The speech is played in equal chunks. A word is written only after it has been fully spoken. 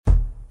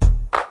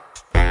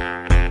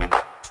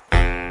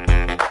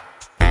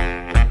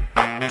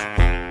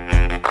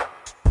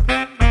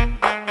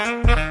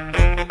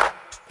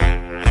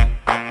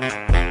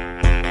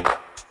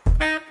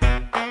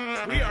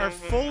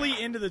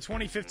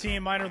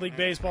2015 minor league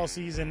baseball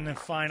season.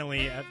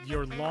 Finally,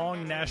 your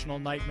long national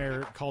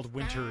nightmare called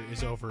winter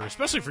is over,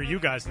 especially for you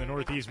guys in the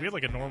Northeast. We had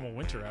like a normal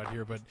winter out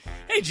here, but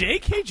hey,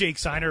 Jake. Hey, Jake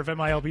Signer of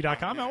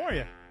MILB.com. How are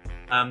you?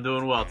 I'm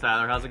doing well,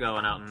 Tyler. How's it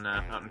going out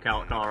in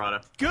Colorado?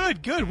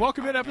 Good.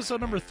 Welcome in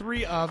episode number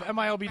 3 of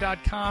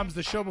MILB.com's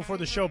The Show Before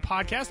the Show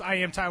podcast. I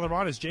am Tyler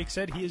Vaughn. As Jake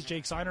said, he is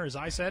Jake Signer, as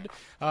I said.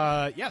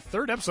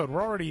 Third episode.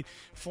 We're already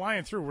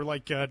flying through. We're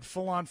like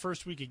full-on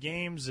first week of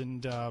games,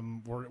 and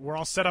we're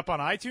all set up on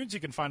iTunes. You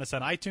can find us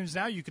on iTunes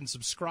now. You can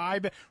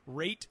subscribe,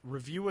 rate,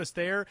 review us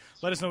there.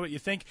 Let us know what you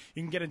think.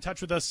 You can get in touch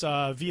with us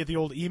via the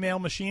old email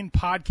machine,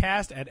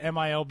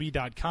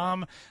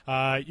 podcast@MILB.com.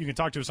 You can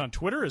talk to us on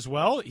Twitter as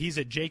well. He's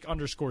at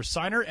Jake_Signer,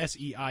 Seiner.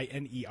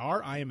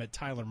 I am at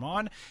Tyler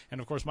Mon.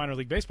 And, of course, Minor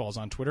League Baseball is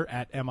on Twitter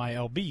at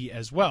MILB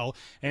as well.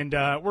 And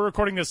we're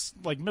recording this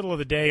like middle of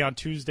the day on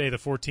Tuesday the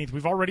 14th.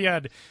 We've already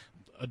had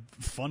a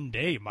fun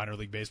day, Minor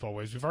League Baseball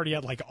ways. We've already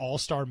had like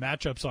all-star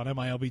matchups on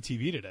MILB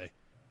TV today.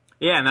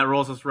 Yeah, and that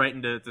rolls us right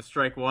into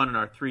strike one in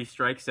our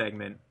 3-strike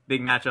segment.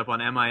 Big matchup on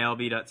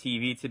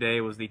MILB.TV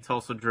today was the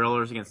Tulsa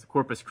Drillers against the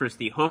Corpus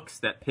Christi Hooks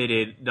that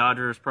pitted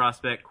Dodgers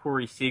prospect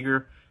Corey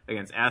Seager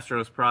against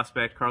Astros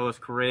prospect Carlos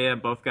Correa.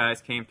 Both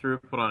guys came through,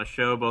 put on a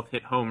show, both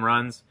hit home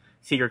runs.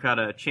 Seager caught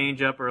a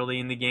changeup early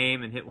in the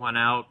game and hit one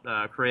out.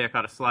 Correa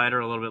caught a slider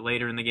a little bit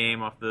later in the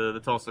game off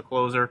the Tulsa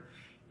closer,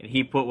 and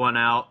he put one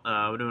out.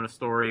 We're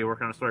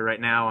working on a story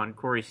right now on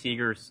Corey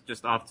Seager's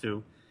just off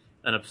to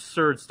an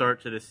absurd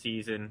start to this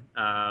season.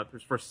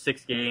 His first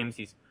 6 games,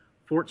 he's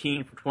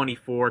 14 for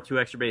 24, 2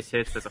 extra base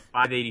hits. That's a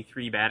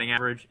 .583 batting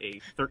average,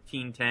 a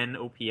 1310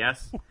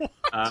 OPS.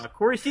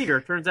 Corey Seager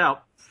turns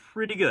out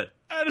pretty good.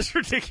 That is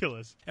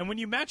ridiculous. And when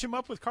you match him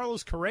up with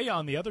Carlos Correa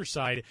on the other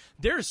side,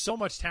 there is so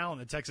much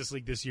talent in the Texas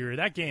League this year.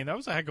 That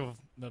was a heck of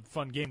a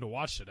fun game to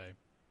watch today.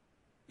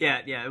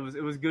 Yeah,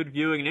 it was good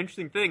viewing. An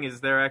interesting thing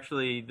is they're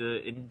actually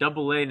in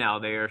Double-A now.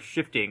 They are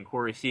shifting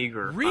Corey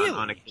Seager really?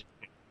 on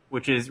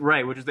which is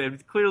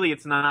clearly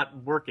it's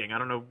not working. I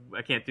don't know.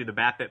 I can't do the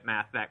BABIP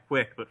math that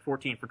quick, but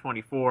 14 for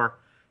 24.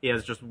 He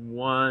has just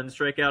 1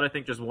 strikeout. I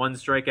think just 1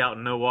 strikeout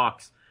and no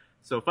walks.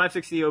 So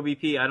 560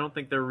 OBP, I don't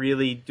think they're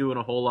really doing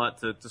a whole lot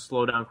to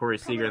slow down Corey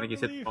Seager. I think he's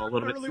hit the ball a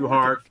little bit too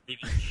hard. Maybe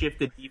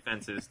shifted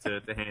defenses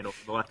to handle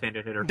for the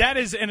left-handed hitter. That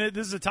is, and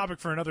this is a topic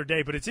for another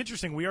day, but it's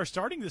interesting. We are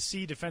starting to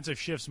see defensive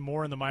shifts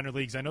more in the minor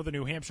leagues. I know the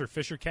New Hampshire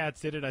Fisher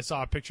Cats did it. I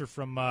saw a picture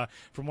from one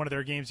of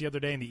their games the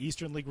other day in the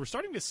Eastern League. We're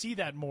starting to see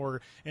that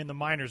more in the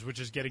minors, which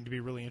is getting to be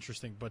really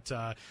interesting. But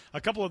a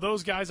couple of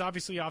those guys,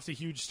 obviously, off to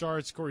huge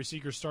starts. Corey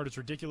Seager's start is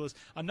ridiculous.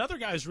 Another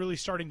guy is really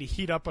starting to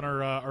heat up on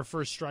our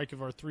first strike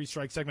of our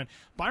 3-strike segment.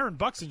 Byron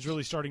Buxton's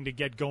really starting to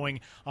get going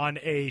on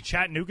a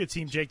Chattanooga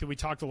team, Jake, that we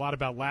talked a lot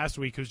about last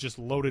week, who's just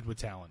loaded with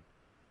talent.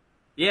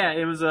 Yeah,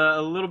 it was a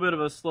little bit of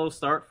a slow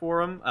start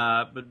for him,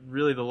 but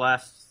really the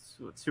last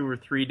 2 or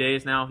 3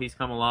 days now he's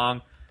come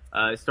along.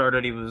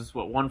 He was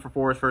 1 for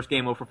 4 his first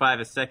game, 0 for 5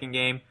 his second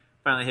game.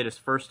 Finally hit his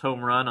first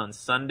home run on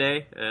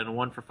Sunday in a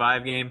 1 for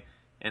 5 game,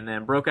 and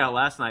then broke out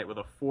last night with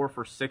a 4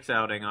 for 6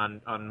 outing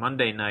on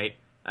Monday night.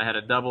 I had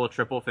a double, a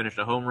triple, finished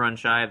a home run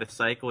shy of the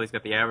cycle. He's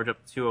got the average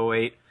up to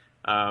 208.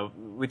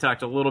 We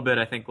talked a little bit,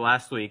 I think,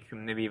 last week,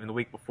 maybe even the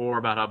week before,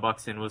 about how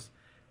Buxton was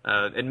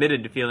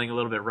admitted to feeling a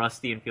little bit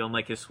rusty and feeling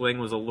like his swing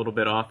was a little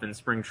bit off in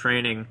spring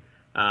training.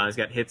 He's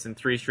got hits in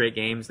 3 straight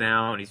games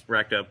now, and he's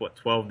racked up,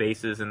 12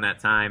 bases in that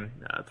time,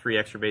 3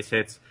 extra base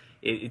hits.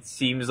 It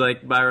seems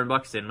like Byron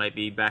Buxton might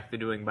be back to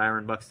doing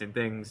Byron Buxton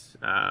things,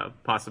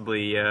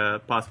 possibly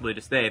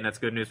to stay, and that's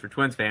good news for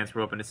Twins fans.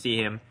 We're hoping to see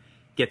him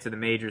get to the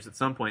majors at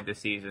some point this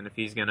season if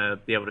he's going to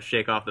be able to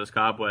shake off those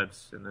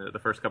cobwebs in the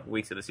first couple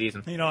weeks of the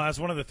season. You know, that's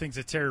one of the things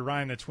that Terry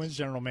Ryan, the Twins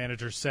general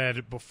manager,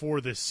 said before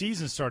the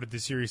season started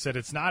this year. He said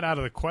it's not out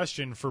of the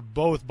question for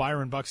both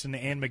Byron Buxton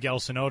and Miguel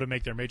Sano to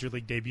make their major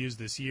league debuts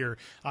this year.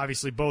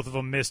 Obviously, both of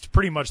them missed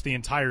pretty much the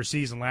entire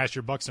season last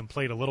year. Buxton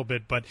played a little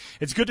bit, but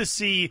it's good to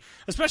see,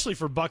 especially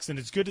for Buxton,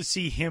 it's good to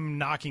see him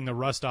knocking the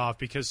rust off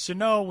because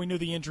Sano, we knew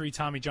the injury,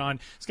 Tommy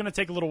John, it's going to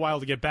take a little while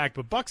to get back,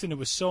 but Buxton, it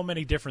was so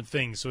many different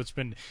things, so it's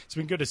been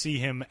good to see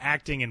him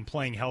acting and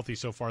playing healthy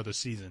so far this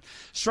season.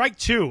 Strike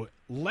 2.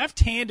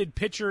 Left-handed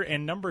pitcher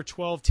and number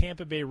 12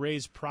 Tampa Bay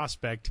Rays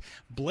prospect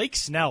Blake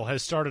Snell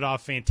has started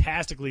off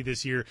fantastically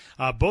this year.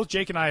 Both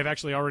Jake and I have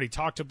actually already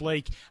talked to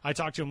Blake. I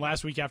talked to him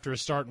last week after a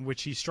start in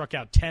which he struck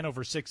out 10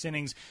 over 6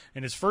 innings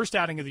in his first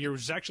outing of the year,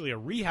 which was actually a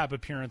rehab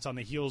appearance on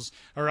the heels,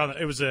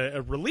 it was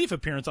a relief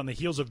appearance on the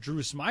heels of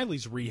Drew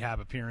Smiley's rehab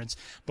appearance.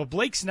 But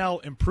Blake Snell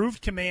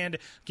improved command,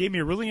 gave me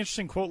a really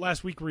interesting quote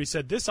last week where he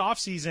said, "This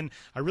offseason,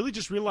 I really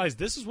just realized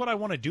this is what I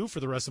want to do for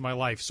the rest of my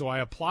life. So I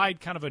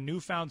applied kind of a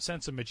newfound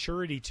sense of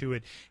maturity to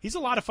it." He's a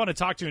lot of fun to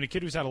talk to and a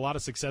kid who's had a lot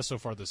of success so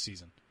far this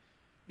season.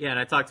 Yeah, and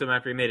I talked to him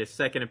after he made his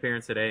second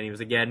appearance today, and he was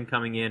again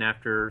coming in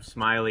after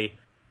Smiley.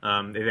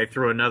 They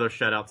threw another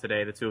shutout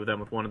today, the two of them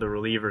with one of the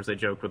relievers. They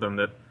joked with him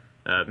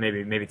that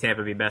maybe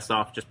Tampa would be best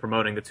off just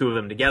promoting the two of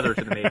them together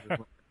to the majors.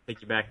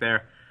 Take you back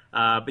there.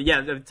 But yeah,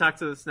 I've talked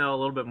to Snell a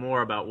little bit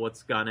more about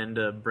what's gone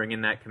into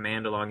bringing that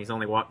command along. He's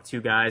only walked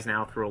 2 guys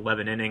now through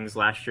 11 innings.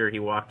 Last year he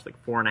walked like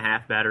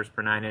 4.5 batters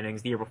per 9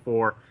 innings. The year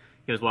before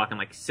he was walking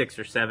like 6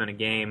 or 7 a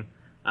game.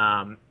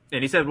 And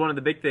he said one of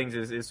the big things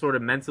is sort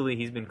of mentally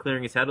he's been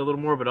clearing his head a little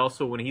more, but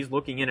also when he's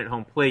looking in at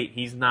home plate,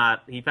 he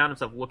found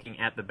himself looking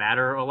at the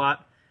batter a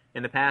lot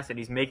in the past, and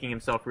he's making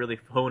himself really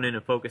hone in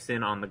and focus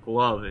in on the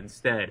glove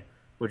instead,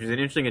 which is an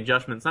interesting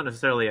adjustment. It's not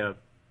necessarily a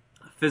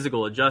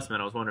physical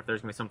adjustment. I was wondering if there's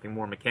going to be something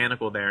more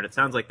mechanical there, and it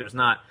sounds like there's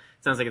not.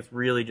 It sounds like it's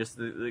really just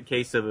the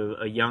case of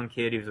a young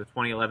kid. He was a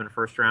 2011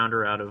 first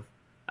rounder out of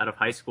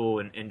high school,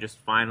 and just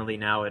finally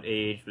now at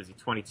age, was he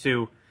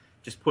 22,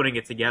 just putting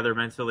it together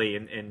mentally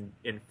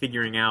and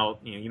figuring out,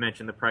 you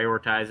mentioned the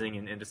prioritizing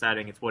and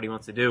deciding it's what he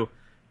wants to do,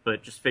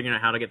 but just figuring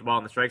out how to get the ball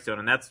in the strike zone.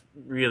 And that's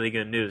really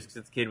good news because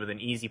it's a kid with an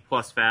easy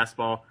plus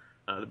fastball.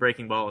 The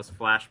breaking ball is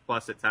flash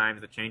plus at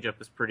times. The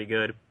changeup is pretty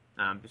good,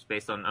 just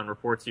based on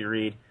reports you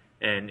read.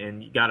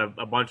 And you got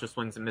a bunch of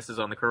swings and misses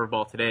on the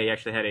curveball today. He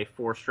actually had a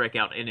 4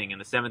 strikeout inning in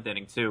the 7th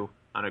inning, too.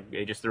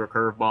 He just threw a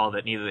curveball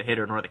that neither the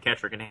hitter nor the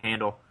catcher can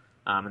handle,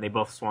 and they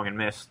both swung and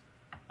missed.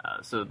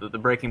 So the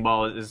breaking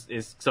ball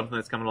is something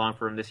that's coming along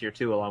for him this year,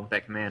 too, along with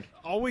that command.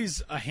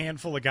 Always a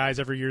handful of guys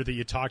every year that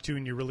you talk to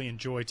and you really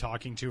enjoy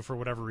talking to for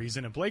whatever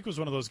reason. And Blake was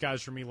one of those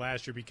guys for me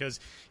last year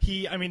because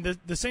the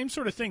same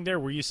sort of thing there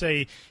where you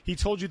say he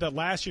told you that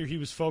last year he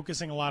was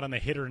focusing a lot on the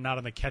hitter and not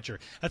on the catcher.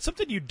 That's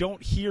something you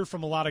don't hear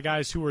from a lot of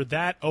guys who are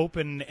that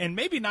open, and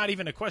maybe not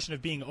even a question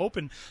of being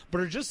open,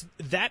 but are just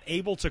that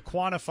able to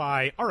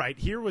quantify, all right,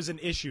 here was an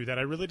issue that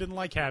I really didn't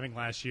like having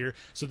last year,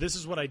 so this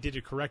is what I did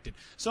to correct it.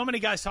 So many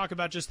guys talk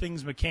about just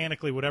things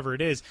mechanically, whatever it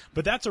is,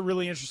 but that's a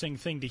really interesting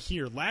thing to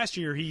hear. Last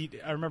year,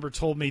 I remember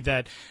told me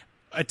that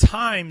at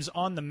times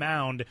on the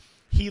mound,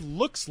 he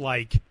looks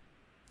like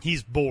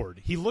he's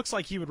bored. He looks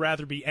like he would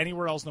rather be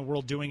anywhere else in the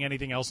world doing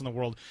anything else in the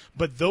world,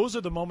 but those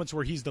are the moments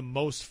where he's the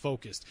most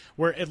focused,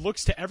 where it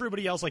looks to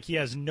everybody else like he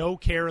has no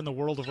care in the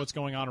world of what's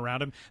going on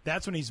around him.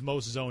 That's when he's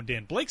most zoned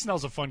in. Blake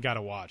Snell's a fun guy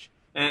to watch.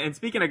 And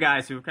speaking of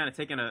guys who have kind of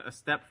taken a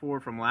step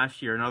forward from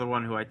last year, another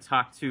one who I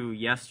talked to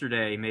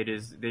yesterday, made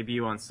his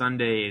debut on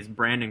Sunday, is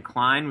Brandon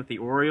Klein with the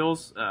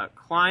Orioles.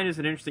 Klein is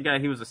an interesting guy.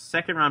 He was a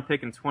second-round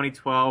pick in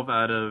 2012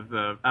 out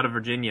of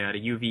Virginia at a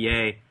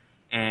UVA,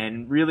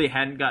 and really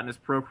hadn't gotten his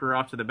pro career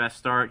off to the best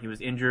start. He was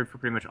injured for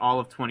pretty much all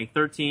of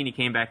 2013. He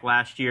came back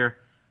last year.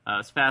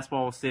 His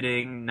fastball was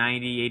sitting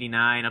 90,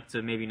 89, up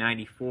to maybe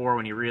 94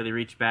 when he really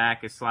reached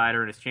back. His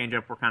slider and his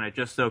changeup were kind of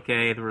just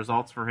okay. The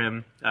results for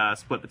him,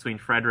 split between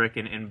Frederick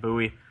and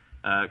Bowie,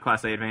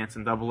 Class A Advance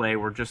and Double A,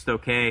 were just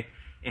okay.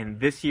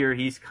 And this year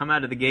he's come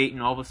out of the gate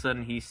and all of a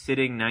sudden he's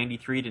sitting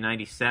 93 to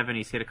 97.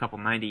 He's hit a couple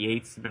 98s.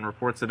 There have been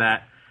reports of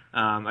that.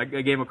 I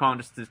gave him a call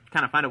just to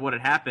kind of find out what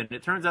had happened.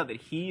 It turns out that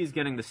he is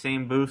getting the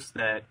same boost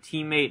that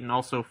teammate and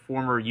also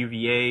former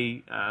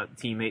UVA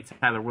teammate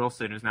Tyler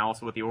Wilson, who's now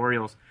also with the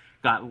Orioles,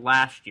 got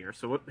last year.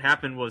 So what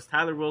happened was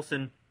Tyler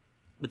Wilson,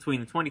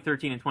 between the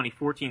 2013 and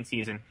 2014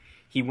 season,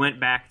 he went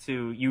back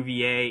to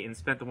UVA and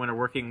spent the winter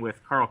working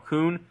with Carl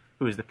Kuhn,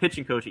 who is the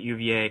pitching coach at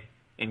UVA,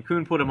 and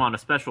Kuhn put him on a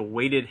special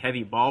weighted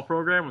heavy ball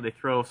program where they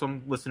throw,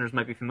 some listeners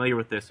might be familiar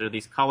with this, there are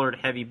these colored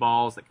heavy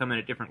balls that come in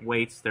at different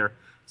weights.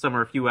 Some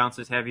are a few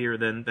ounces heavier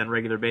than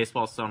regular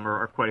baseball, some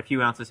are quite a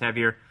few ounces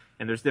heavier,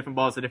 and there's different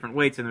balls at different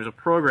weights, and there's a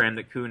program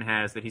that Kuhn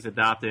has that he's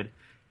adopted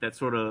that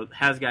sort of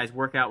has guys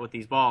work out with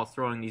these balls,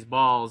 throwing these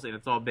balls, and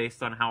it's all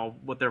based on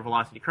what their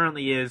velocity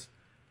currently is,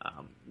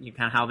 kind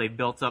of how they've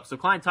built up. So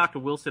Klein talked to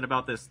Wilson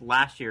about this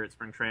last year at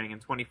spring training in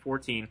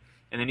 2014,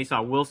 and then he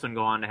saw Wilson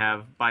go on to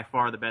have by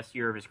far the best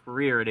year of his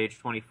career at age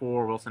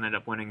 24. Wilson ended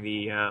up winning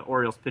the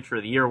Orioles Pitcher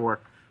of the Year award.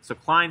 So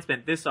Klein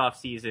spent this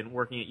offseason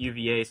working at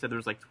UVA, said there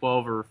was like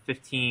 12 or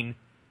 15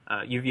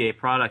 UVA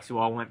products who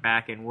all went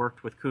back and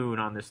worked with Kuhn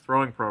on this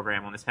throwing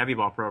program, on this heavy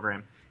ball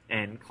program.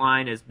 And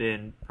Klein has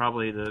been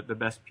probably the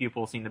best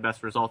pupil, seen the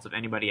best results of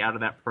anybody out of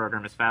that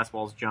program. His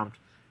fastball's jumped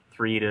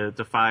 3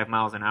 to 5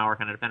 miles an hour,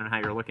 kind of depending on how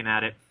you're looking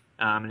at it.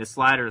 And his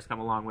slider has come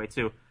a long way,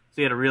 too. So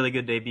he had a really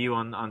good debut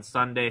on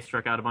Sunday,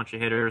 struck out a bunch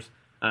of hitters.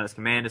 His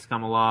command has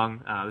come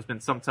along. There's been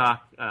some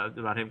talk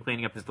about him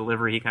cleaning up his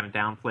delivery. He kind of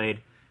downplayed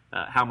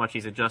how much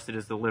he's adjusted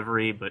his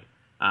delivery, but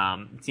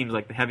it seems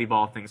like the heavy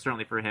ball thing,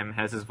 certainly for him,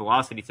 has his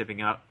velocity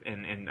tipping up.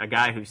 And a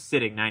guy who's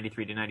sitting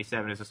 93 to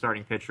 97 as a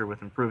starting pitcher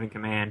with improving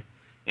command,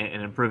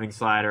 an improving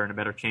slider, and a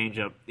better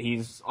changeup,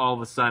 he's all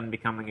of a sudden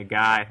becoming a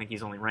guy. I think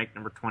he's only ranked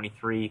number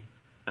 23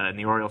 in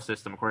the Orioles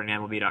system, according to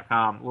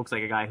MLB.com. Looks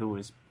like a guy who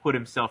has put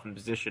himself in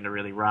position to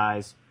really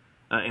rise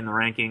in the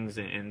rankings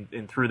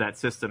and through that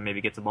system,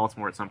 maybe get to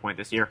Baltimore at some point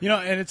this year.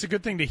 And it's a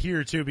good thing to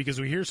hear, too, because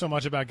we hear so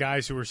much about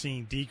guys who are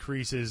seeing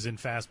decreases in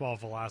fastball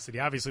velocity.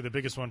 Obviously, the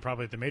biggest one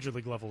probably at the major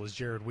league level is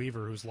Jared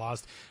Weaver, who's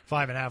lost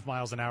 5.5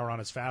 miles an hour on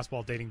his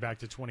fastball dating back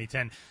to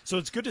 2010. So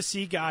it's good to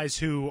see guys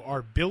who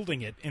are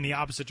building it in the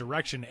opposite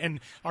direction and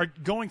are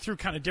going through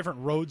kind of different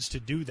roads to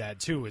do that,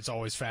 too. It's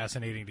always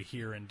fascinating to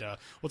hear. And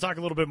we'll talk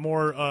a little bit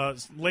more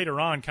later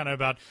on kind of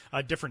about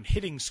a different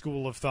hitting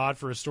school of thought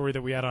for a story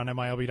that we had on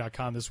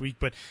MILB.com this week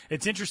But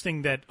it's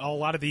interesting that a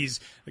lot of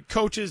these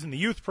coaches and the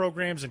youth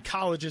programs and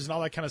colleges and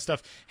all that kind of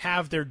stuff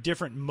have their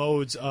different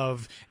modes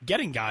of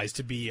getting guys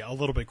to be a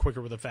little bit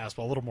quicker with a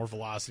fastball, a little more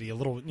velocity, a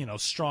little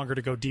stronger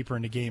to go deeper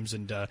into games.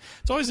 And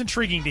it's always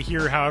intriguing to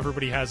hear how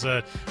everybody has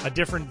a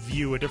different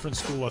view, a different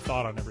school of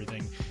thought on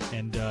everything.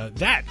 And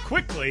that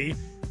quickly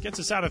gets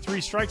us out of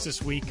 3 strikes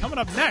this week. Coming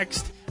up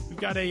next, we've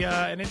got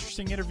an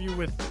interesting interview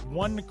with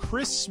one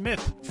Chris Smith,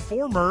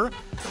 former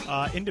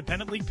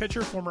Independent League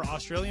pitcher, former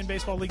Australian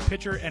Baseball League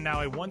pitcher, and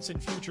now a once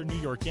and future New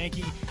York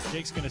Yankee.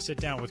 Jake's going to sit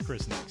down with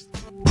Chris next.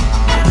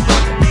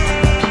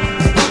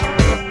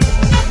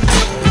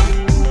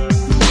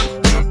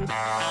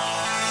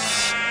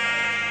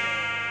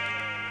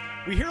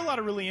 We hear a lot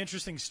of really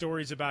interesting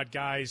stories about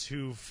guys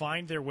who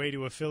find their way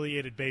to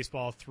affiliated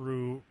baseball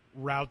through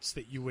routes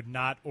that you would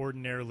not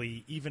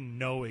ordinarily even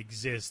know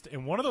exist.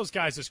 And one of those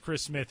guys is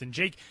Chris Smith. And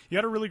Jake, you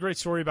had a really great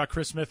story about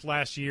Chris Smith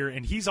last year,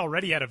 and he's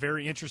already had a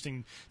very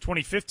interesting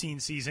 2015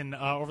 season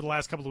over the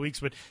last couple of weeks.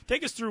 But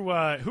take us through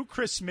who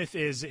Chris Smith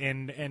is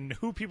and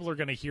who people are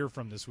going to hear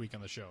from this week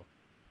on the show.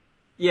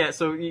 Yeah,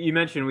 so you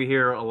mentioned we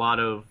hear a lot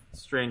of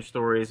strange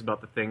stories about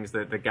the things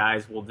that the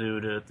guys will do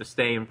to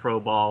stay in pro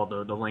ball,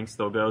 the lengths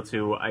they'll go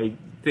to. I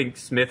think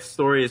Smith's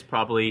story is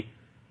probably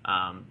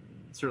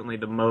certainly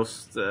the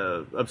most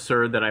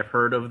absurd that I've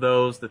heard of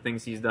those, the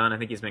things he's done. I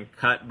think he's been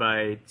cut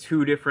by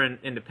 2 different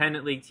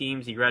independent league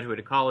teams. He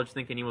graduated college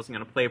thinking he wasn't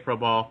going to play pro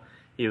ball.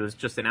 He was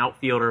just an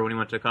outfielder when he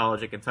went to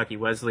college at Kentucky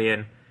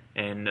Wesleyan.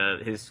 And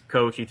his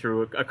coach, he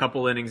threw a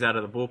couple innings out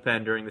of the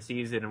bullpen during the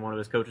season, and one of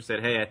his coaches said,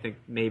 "Hey, I think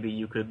maybe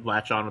you could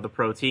latch on with a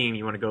pro team.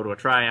 You want to go to a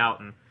tryout?"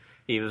 And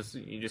he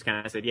just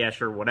kind of said, "Yeah,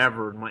 sure,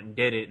 whatever," and went and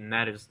did it. And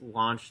that has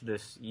launched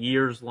this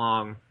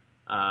years-long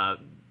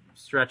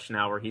stretch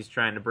now where he's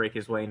trying to break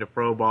his way into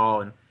pro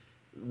ball, and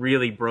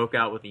really broke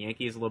out with the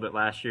Yankees a little bit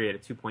last year. He had a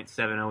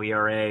 2.70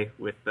 ERA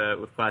with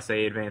Class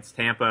A Advanced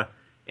Tampa,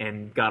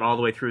 and got all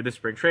the way through this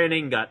spring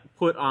training, got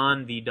put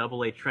on the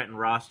Double-A Trenton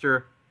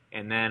roster.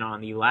 And then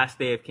on the last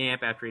day of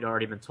camp, after he'd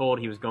already been told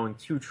he was going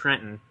to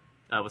Trenton,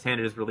 was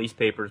handed his release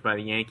papers by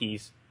the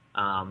Yankees.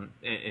 And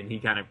he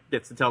kind of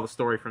gets to tell the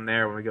story from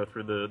there when we go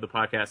through the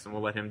podcast, and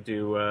we'll let him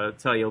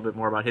tell you a little bit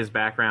more about his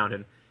background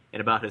and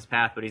about his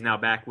path. But he's now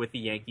back with the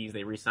Yankees.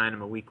 They re-signed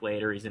him a week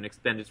later. He's in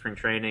extended spring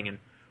training and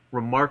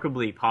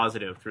remarkably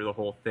positive through the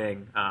whole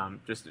thing.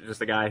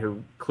 Just a guy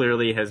who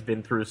clearly has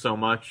been through so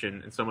much,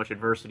 and so much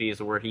adversity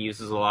is a word he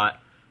uses a lot.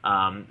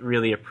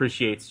 Really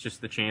appreciates just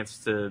the chance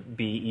to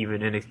be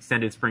even in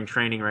extended spring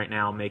training right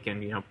now,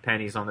 making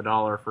pennies on the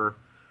dollar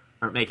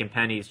making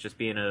pennies just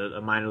being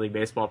a minor league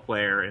baseball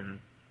player, and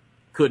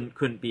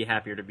couldn't be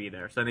happier to be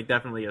there. So I think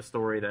definitely a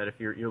story that if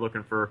you're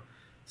looking for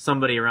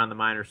somebody around the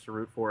minors to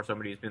root for,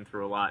 somebody who's been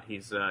through a lot,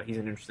 he's an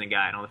interesting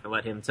guy, and I'll have to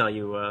let him tell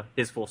you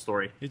his full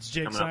story. It's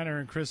Jake Seiner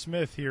and Chris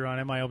Smith here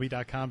on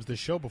MILB.com's The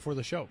Show Before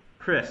the Show.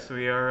 Chris,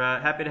 we are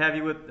happy to have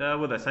you with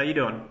us. How you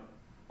doing?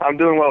 I'm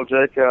doing well,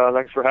 Jake.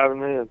 Thanks for having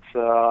me.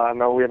 I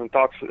know we haven't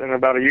talked in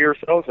about a year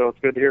or so it's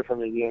good to hear from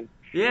you again.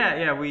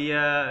 Yeah.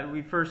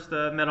 We first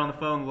met on the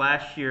phone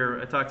last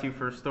year. I talked to you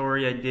for a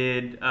story I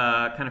did,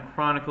 kind of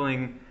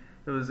chronicling.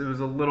 It was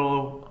a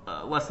little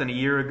less than a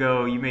year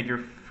ago. You made your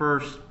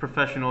first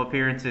professional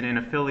appearance in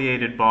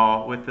affiliated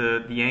ball with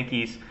the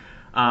Yankees,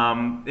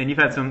 and you've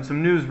had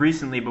some news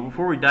recently. But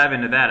before we dive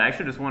into that, I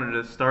actually just wanted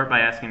to start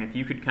by asking if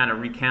you could kind of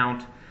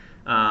recount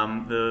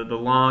the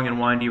long and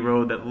windy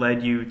road that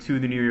led you to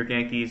the New York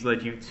Yankees,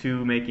 led you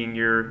to making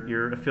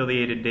your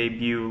affiliated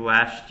debut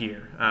last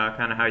year.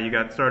 Kind of how you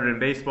got started in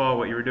baseball,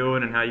 what you were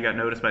doing, and how you got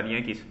noticed by the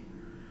Yankees.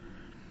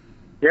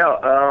 Yeah,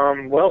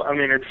 well, I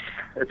mean,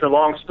 it's a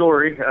long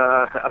story.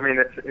 I mean,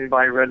 if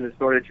anybody read the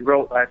story that you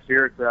wrote last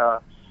year,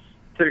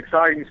 it's an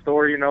exciting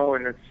story, and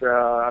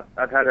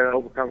I've had to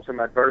overcome some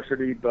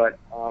adversity, but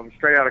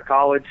straight out of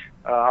college,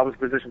 I was a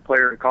position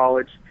player in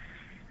college,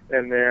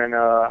 and then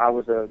I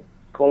was a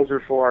closer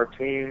for our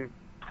team,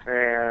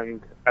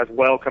 and as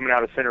well coming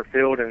out of center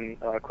field and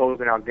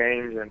closing out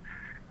games. And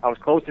I was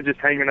close to just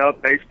hanging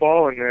up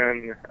baseball, and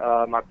then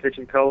my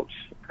pitching coach,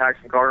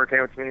 Paxton Carter,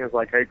 came up to me and was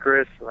like, "Hey,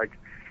 Chris,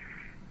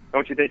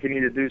 don't you think you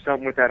need to do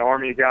something with that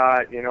arm you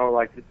got?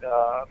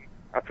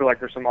 I feel like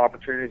there's some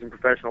opportunities in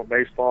professional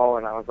baseball."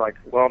 And I was like,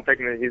 "Well, I'm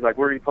taking it." He's like,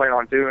 "What are you planning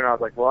on doing?" I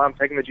was like, "Well, I'm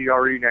taking the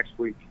GRE next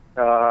week."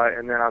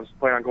 And then I was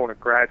planning on going to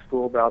grad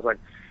school, but I was like,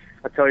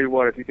 "I tell you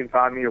what, if you can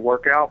find me a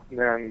workout,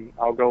 then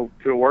I'll go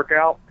to a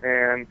workout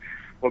and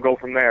we'll go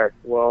from there."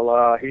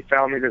 Well, he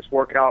found me this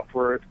workout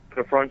for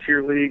the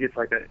Frontier League. It's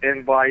like an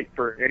invite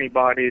for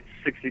anybody. It's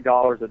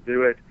 $60 to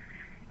do it.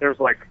 There's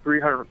like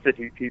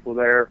 350 people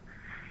there.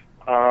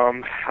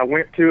 I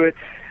went to it.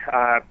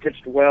 I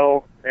pitched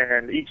well,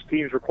 and each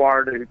team's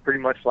required to pretty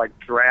much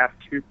draft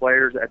 2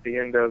 players at the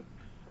end of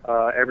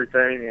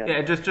everything. And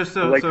yeah, just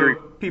so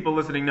people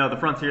listening know, the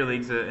Frontier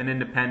League's an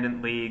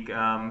independent league,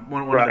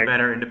 one of the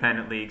better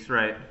independent leagues,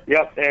 right?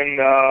 Yep,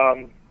 and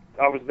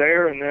I was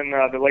there, and then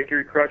the Lake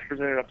Erie Crushers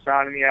ended up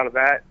signing me out of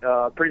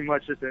that. Pretty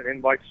much just an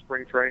invite to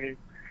spring training.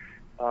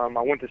 I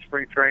went to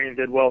spring training,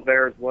 did well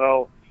there as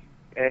well,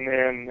 and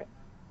then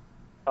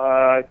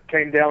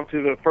came down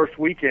to the first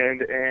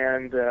weekend,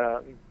 and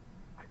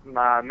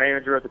my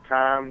manager at the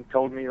time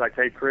told me, like,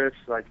 hey, Chris,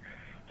 like,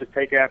 just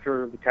take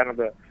after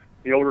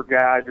the older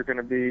guys. You're going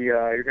to be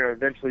you're going to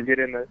eventually get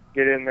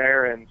in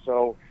there. And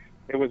so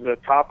it was the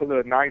top of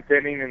the ninth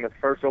inning in the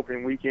first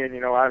opening weekend.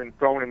 You know, I hadn't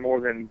thrown in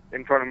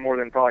front of more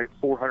than probably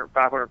 400,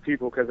 500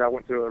 people because I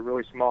went to a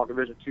really small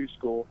Division II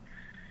school.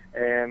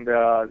 And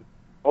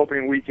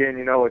opening weekend,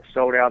 you know, it's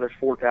sold out. There's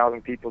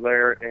 4,000 people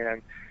there,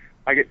 and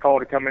I get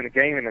called to come in the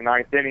game in the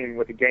ninth inning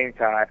with a game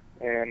tie.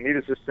 And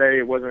needless to say,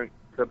 it wasn't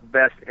the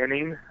best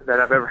inning that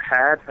I've ever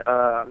had.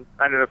 I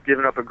ended up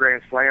giving up a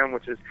grand slam,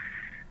 which is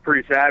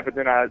pretty sad. But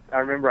then I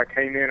remember I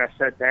came in, I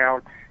sat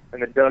down in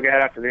the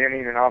dugout after the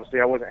inning, and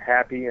obviously I wasn't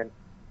happy. And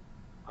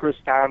Chris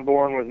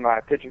Steinborn was my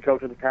pitching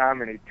coach at the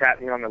time, and he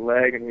tapped me on the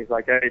leg, and he's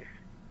like, hey,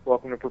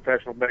 welcome to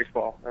professional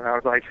baseball. And I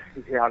was like,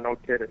 yeah, no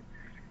kidding.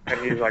 And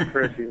he's like,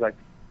 Chris, he's like,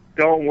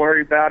 don't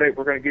worry about it.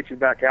 We're going to get you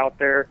back out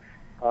there.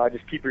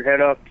 Just keep your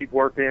head up, keep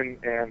working,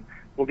 and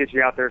we'll get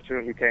you out there as soon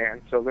as we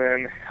can. So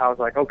then I was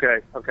like, okay,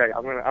 I'm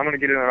gonna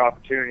get another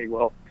opportunity.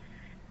 Well,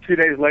 2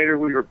 days later,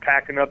 we were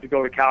packing up to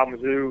go to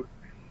Kalamazoo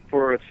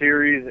for a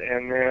series,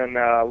 and then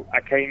I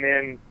came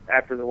in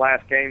after the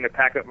last game to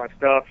pack up my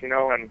stuff, you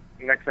know. And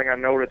the next thing I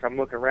noticed, I'm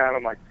looking around.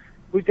 I'm like,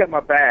 who's got my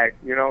bag?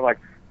 You know, like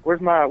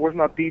where's my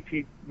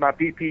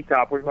BP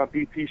top? Where's my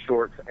BP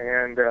shorts?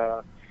 And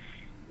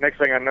next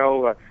thing I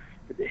know, it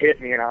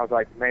hit me, and I was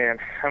like, man,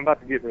 I'm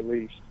about to get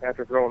released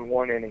after throwing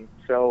one inning.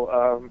 So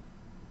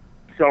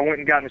I went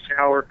and got in the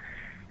shower,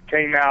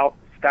 came out.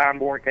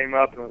 Steinborn came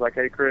up and was like,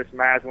 hey, Chris,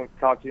 Maz wants to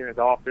talk to you in his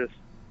office.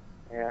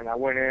 And I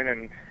went in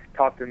and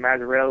talked to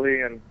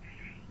Mazzarelli, and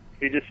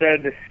he just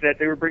said that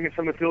they were bringing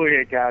some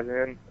affiliate guys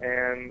in,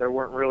 and there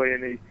weren't really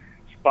any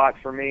spots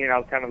for me, and I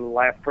was kind of the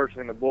last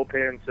person in the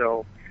bullpen,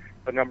 so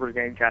the numbers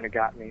game kind of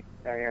got me.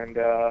 And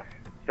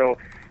so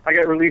I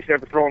got released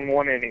after throwing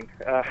one inning,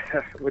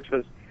 which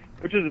is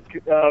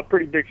a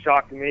pretty big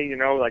shock to me, you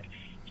know, like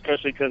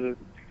especially because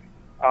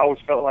I always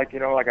felt like, you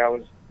know, like I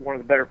was one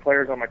of the better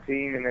players on my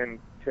team, and then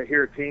to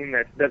hear a team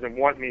that doesn't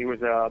want me was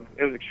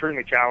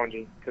extremely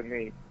challenging to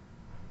me.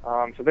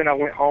 So then I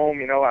went home,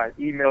 you know, I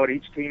emailed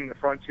each team in the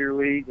Frontier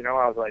League, you know,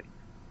 I was like,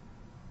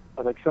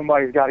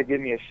 somebody's got to give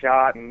me a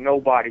shot, and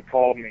nobody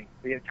called me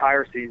the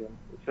entire season.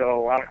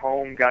 So I went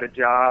home, got a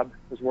job,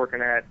 was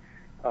working at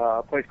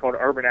a place called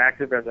Urban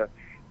Active as a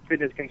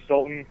fitness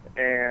consultant,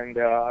 and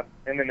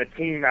then the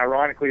team,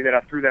 ironically, that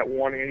I threw that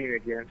one inning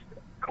against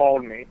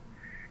called me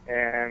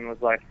and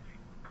was like,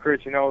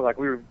 Chris, you know, like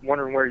we were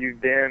wondering where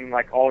you've been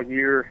like all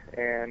year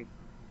and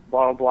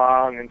blah,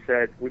 blah, and then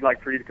said, we'd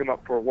like for you to come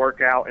up for a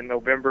workout in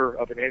November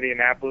up in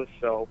Indianapolis.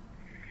 So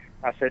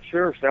I said,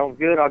 sure, sounds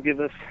good. I'll give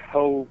this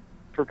whole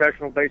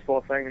professional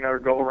baseball thing another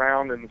go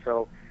around. And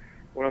so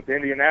went up to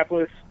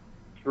Indianapolis,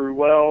 threw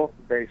well.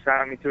 They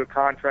signed me to a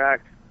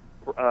contract,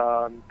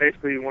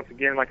 basically once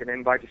again like an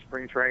invite to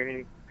spring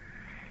training.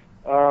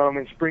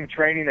 In spring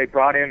training, they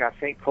brought in, I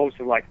think, close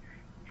to like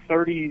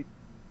 30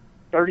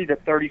 to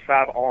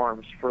 35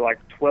 arms for like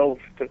 12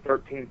 to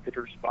 13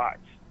 pitcher spots.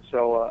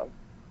 So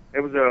it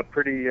was a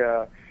pretty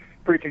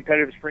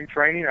competitive spring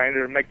training. I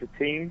ended up making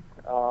the team.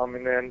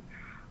 And then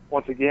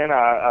once again,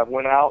 I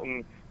went out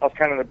and I was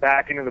kind of the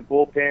back end of the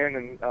bullpen,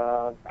 and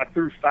I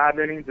threw 5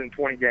 innings in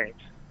 20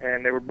 games.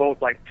 And they were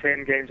both like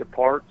 10 games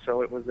apart.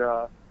 So it was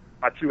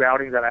my 2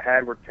 outings that I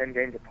had were 10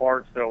 games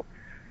apart. So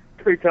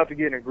pretty tough to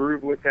get in a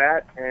groove with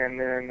that. And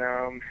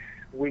then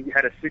we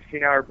had a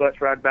 16-hour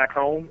bus ride back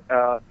home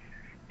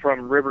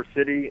from River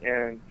City,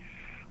 and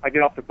I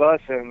get off the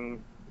bus,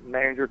 and the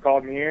manager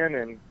called me in,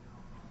 and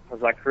I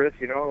was like, Chris,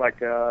 you know,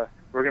 like we're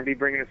going to be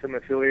bringing in some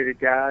affiliated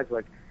guys.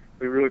 Like,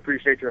 we really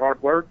appreciate your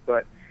hard work,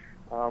 but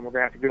we're going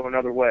to have to go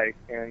another way.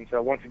 And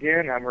so once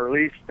again, I'm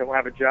released, don't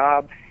have a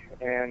job,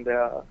 and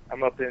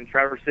I'm up in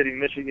Traverse City,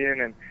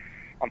 Michigan, and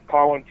I'm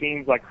calling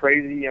teams like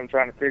crazy. I'm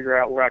trying to figure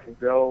out where I can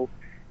go,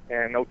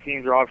 and no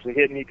teams are obviously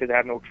hitting me because I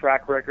have no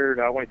track record.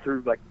 I went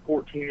through like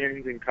 14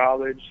 innings in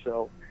college,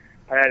 so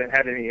I hadn't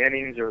had any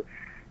innings or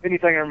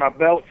anything under my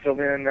belt. So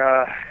then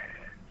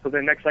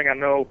next thing I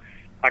know,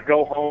 I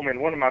go home,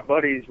 and one of my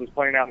buddies was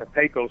playing out in the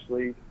Pecos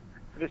League,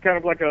 just kind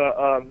of like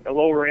a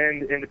lower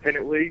end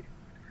independent league,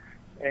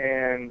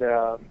 and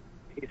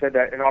he said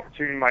that an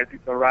opportunity might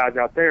arise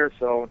out there.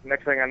 So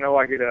next thing I know,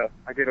 I get a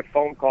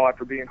phone call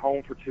after being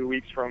home for 2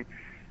 weeks from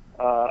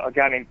a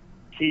guy named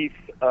Keith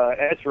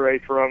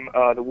Esseray from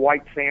the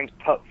White Sands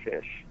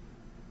Pupfish,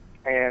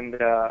 and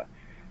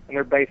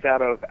they're based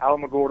out of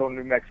Alamogordo,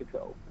 New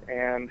Mexico.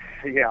 And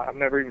yeah, I've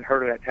never even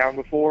heard of that town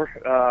before.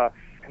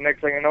 And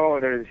next thing I know,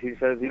 he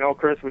says, you know,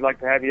 Chris, we'd like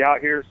to have you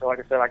out here. So like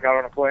I said, I got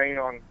on a plane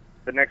on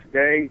the next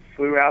day,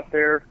 flew out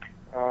there,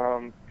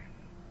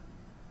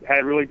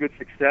 had really good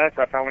success.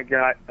 I finally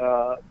got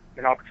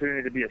an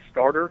opportunity to be a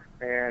starter.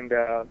 And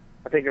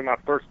I think in my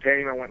first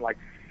game,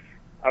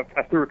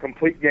 I threw a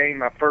complete game,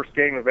 my first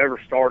game of ever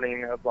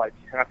starting, and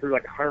I threw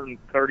like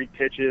 130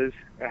 pitches,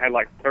 and I had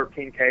like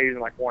 13 Ks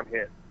and like 1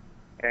 hit.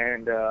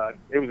 And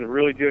it was a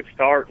really good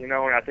start, you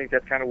know, and I think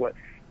that's kind of what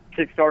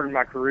kick-started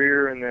my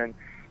career. And then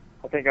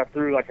I think I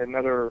threw like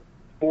another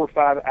 4 or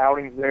 5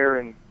 outings there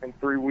in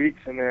 3 weeks.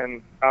 And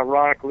then,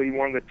 ironically,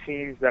 one of the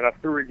teams that I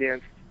threw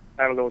against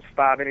out of those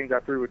 5 innings I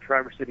threw with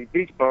Traverse City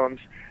Beach Bums,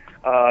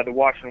 the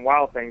Washington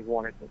Wild Things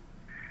wanted me.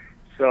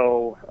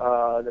 So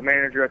the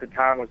manager at the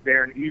time was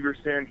Darren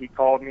Everson. He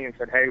called me and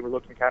said, hey, we're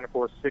looking kind of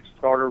for a 6th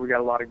starter. We got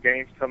a lot of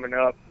games coming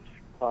up,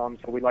 so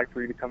we'd like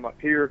for you to come up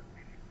here.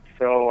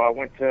 So I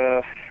went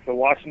to the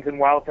Washington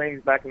Wild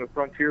Things back in the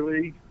Frontier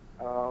League,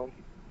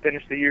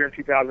 finished the year in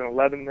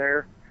 2011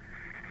 there.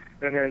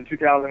 And then in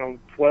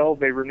 2012,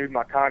 they renewed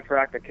my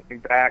contract. I came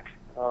back.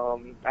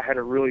 I had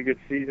a really good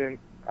season.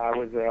 I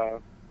was the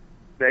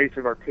ace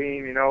of our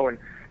team, and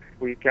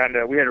we had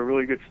a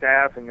really good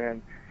staff. And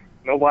then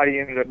nobody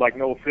ended up,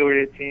 no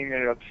affiliated team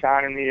ended up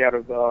signing me out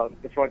of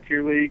the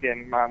Frontier League.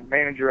 And my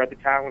manager at the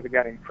time was a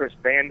guy named Chris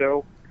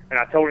Bando. And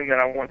I told him that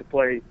I wanted to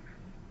play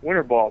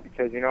winter ball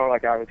because,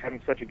 I was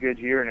having such a good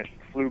year and it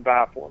flew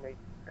by for me.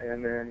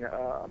 And then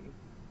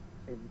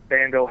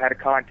Bando had a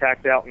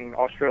contact out in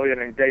Australia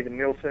named David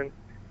Nielsen.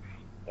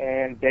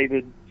 And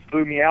David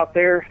flew me out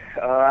there.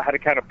 I had to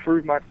kind of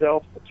prove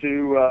myself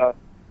to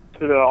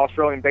the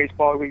Australian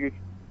Baseball League,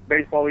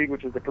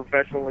 which is the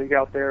professional league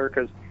out there,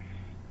 because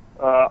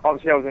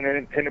obviously I was in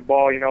independent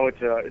ball.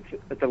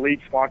 It's a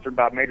league sponsored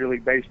by Major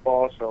League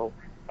Baseball. So,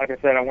 like I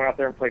said, I went out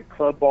there and played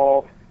club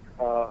ball,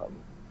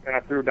 and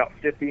I threw about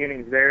 50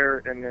 innings there.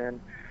 And then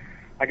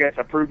I guess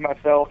I proved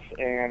myself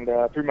and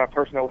threw my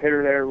personal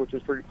hitter there, which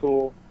was pretty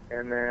cool.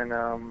 And then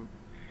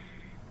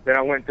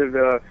I went to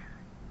the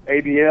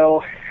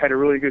ABL, had a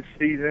really good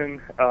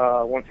season.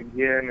 Once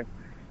again,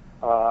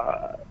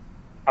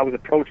 I was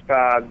approached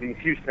by the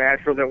Houston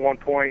Astros at one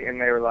point,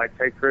 and they were like,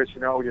 hey, Chris,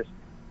 just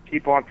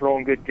keep on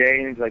throwing good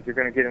games. You're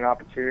going to get an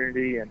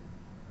opportunity, and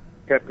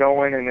kept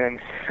going. And then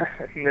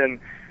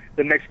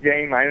the next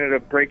game, I ended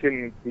up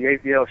breaking the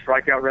ABL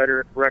strikeout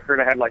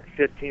record. I had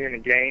 15 in a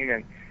game,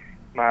 and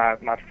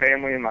my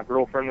family and my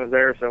girlfriend was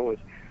there, so it was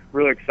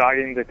really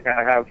exciting to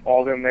kind of have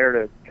all of them there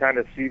to kind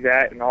of see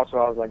that. And also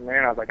I was like,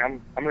 I'm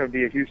going to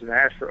be a Houston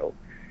Astro.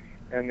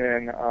 And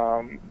then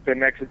the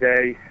next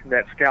day,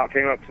 that scout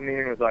came up to me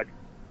and was like,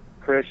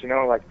 Chris,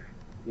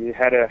 you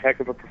had a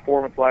heck of a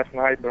performance last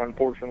night, but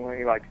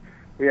unfortunately,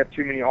 we have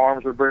too many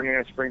arms we're bringing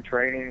in spring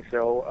training,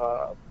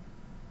 so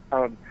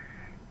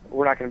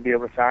we're not going to be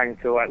able to sign you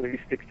until at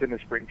least extended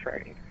spring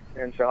training.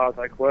 And so I was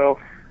like, well,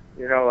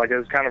 it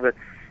was kind of a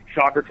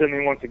shocker to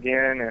me once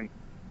again.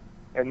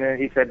 And then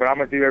he said, but I'm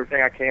going to do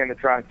everything I can to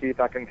try and see if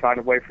I can find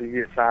a way for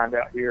you to get signed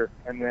out here.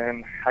 And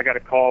then I got a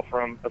call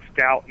from a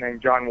scout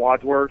named John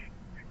Wadsworth,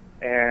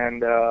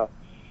 and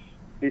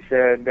he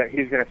said that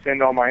he's going to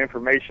send all my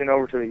information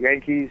over to the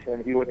Yankees,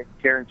 and he wasn't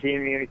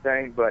guaranteeing me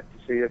anything, but to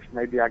see if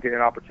maybe I get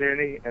an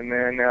opportunity. And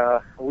then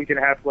a week and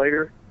a half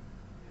later,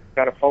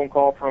 got a phone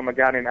call from a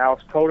guy named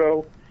Alex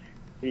Cotto.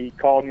 He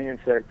called me and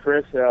said,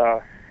 Chris,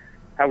 how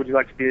would you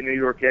like to be a New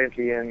York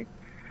Yankee? And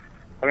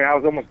I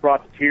was almost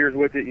brought to tears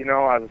with it. It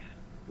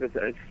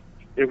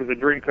was a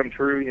dream come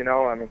true.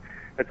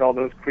 It's all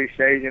those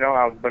cliches.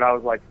 But I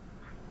was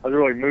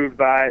really moved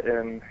by it,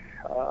 and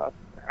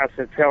I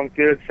said, sounds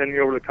good, send me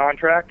over the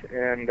contract.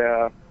 And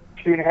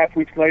 2.5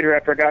 weeks later,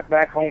 after I got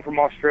back home from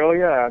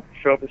Australia, I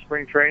showed up to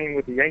spring training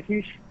with the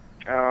Yankees.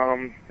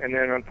 And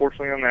then,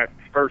 unfortunately, on that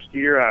first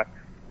year, I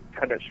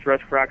had that stress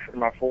fracture in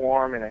my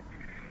forearm, and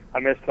I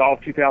missed all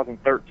of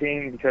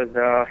 2013 because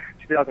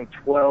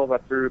 2012 I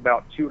threw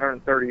about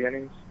 230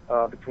 innings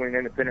between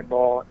independent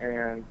ball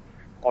and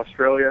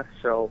Australia.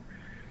 So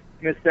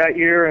missed that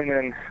year, and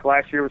then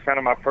last year was kind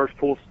of my first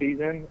full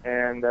season,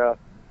 and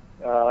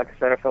like I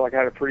said, I felt like I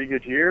had a pretty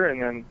good year, and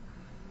then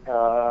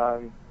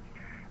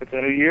it's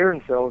a new year,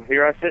 and so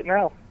here I sit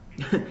now.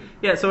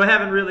 Yeah, so I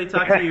haven't really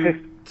talked to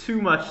you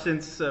too much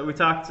since we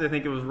talked. I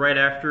think it was right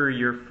after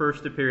your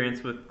first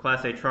appearance with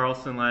Class A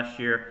Charleston last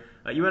year.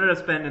 You ended up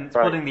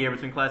splitting the year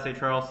between Class A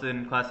Charleston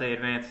and Class A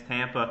Advanced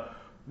Tampa.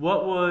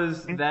 What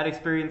was that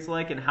experience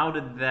like, and how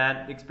did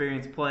that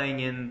experience playing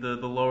in the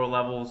lower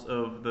levels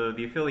of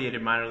the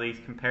affiliated minor leagues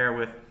compare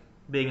with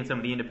being in some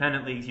of the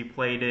independent leagues you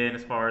played in,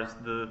 as far as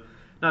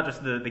not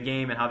just the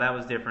game and how that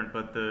was different,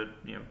 but the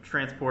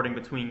transporting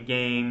between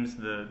games,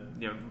 the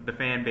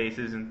fan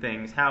bases and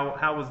things.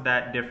 How was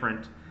that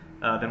different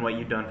than what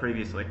you'd done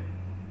previously?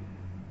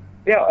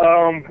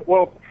 Yeah,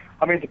 well,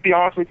 to be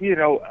honest with you,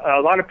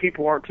 a lot of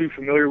people aren't too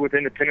familiar with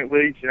independent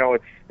leagues.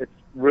 It's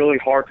really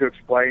hard to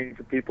explain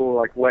to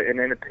people what an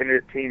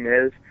independent team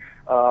is.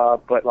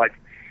 But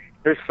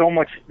there's so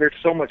much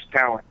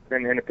talent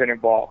in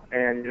independent ball,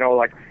 and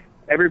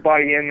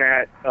everybody in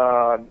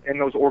in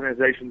those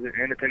organizations in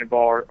independent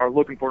ball are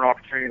looking for an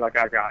opportunity like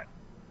I got.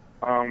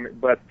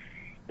 But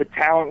the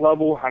talent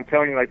level, I'm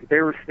telling you,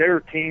 there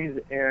are teams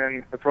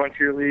in the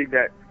Frontier League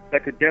that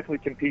could definitely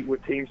compete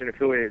with teams in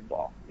affiliated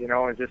ball.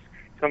 It's just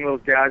some of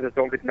those guys that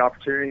don't get an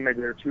opportunity. Maybe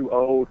they're too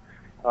old,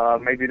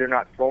 maybe they're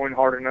not throwing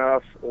hard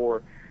enough,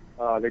 or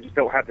they just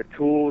don't have the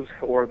tools,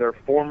 or they're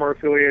former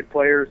affiliated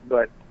players.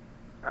 But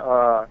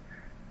at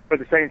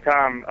the same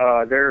time,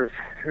 there's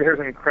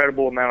an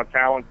incredible amount of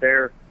talent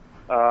there.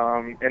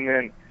 And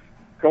then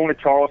going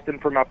to Charleston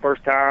for my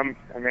first time.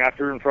 I mean, I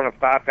threw in front of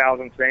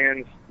 5,000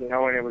 fans, you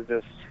know, and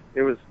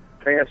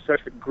they have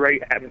such a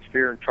great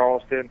atmosphere in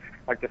Charleston.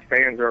 Like, the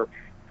fans are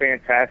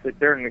fantastic.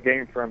 They're in the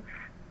game for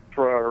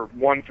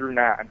 1 through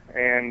 9,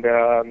 and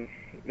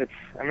it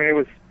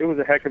was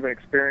a heck of an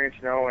experience,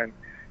 you know, and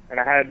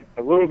I had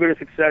a little bit of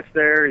success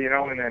there, you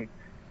know, and then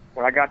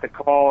when I got the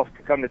call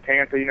to come to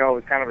Tampa, you know, it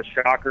was kind of a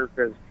shocker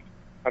because,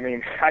 I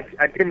mean,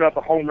 I given up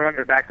a home run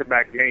in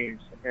back-to-back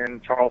games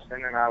in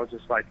Charleston, and I was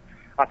just like,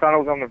 I thought I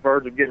was on the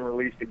verge of getting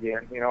released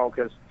again, you know,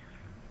 because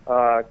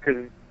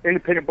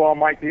independent ball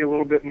might be a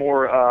little bit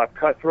more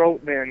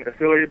cutthroat than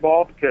affiliated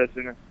ball, because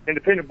in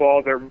independent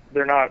ball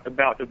they're not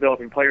about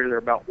developing players, they're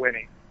about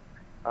winning.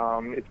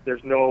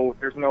 There's no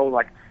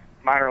like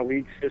minor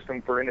league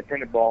system for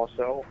independent ball,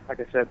 so like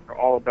I said, they're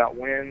all about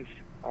wins.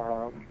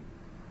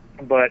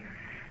 But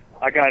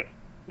I got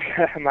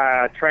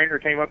my trainer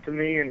came up to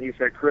me and he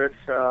said, "Chris,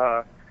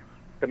 the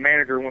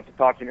manager wants to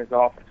talk to you in his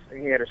office."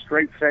 And he had a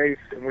straight face,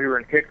 and we were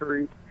in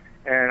Hickory,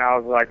 and I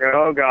was like,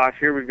 "Oh gosh,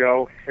 here we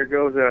go. Here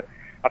goes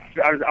I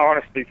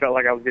honestly felt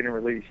like I was getting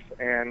released,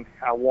 and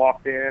I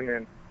walked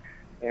in,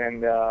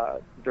 and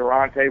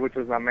Durante, which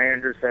was my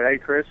manager, said, "Hey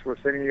Chris, we're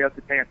sending you up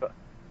to Tampa."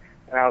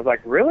 And I was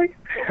like, "Really?"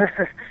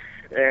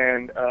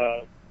 and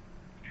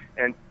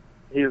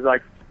he was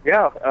like,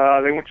 "Yeah,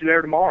 they want you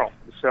there tomorrow."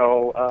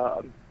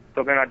 So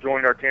then I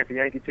joined our Tampa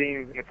Yankee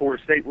team in the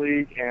Florida State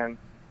League, and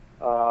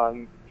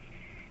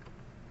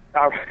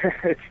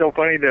it's so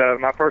funny.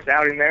 My first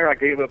outing there, I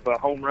gave up a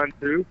home run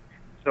too.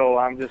 So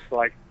I'm just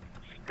like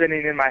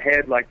spinning in my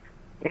head, like,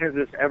 when is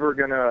this ever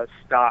gonna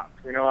stop?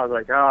 You know, I was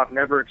like, I've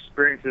never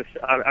experienced this.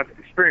 I've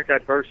experienced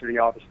adversity,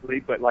 obviously,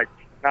 but like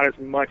not as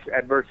much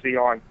adversity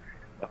on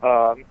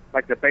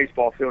like the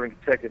baseball field in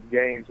consecutive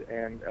games.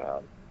 And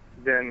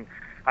then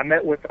I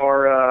met with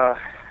our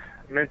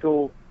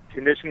mental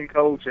conditioning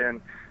coach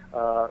and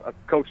a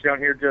coach down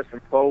here,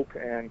 Justin Pope,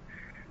 and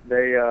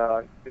they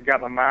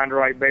got my mind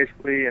right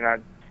basically, and I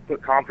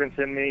put confidence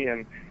in me,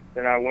 and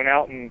then I went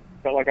out and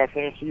felt like I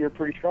finished the year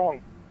pretty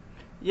strong.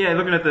 Yeah,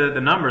 looking at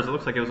the numbers, it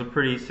looks like it was a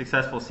pretty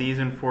successful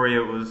season for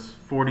you. It was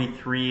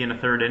 43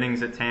 1/3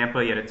 innings at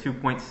Tampa. You had a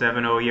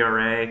 2.70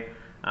 ERA,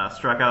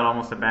 struck out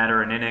almost a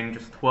batter an inning,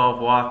 just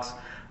 12 walks.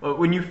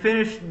 When you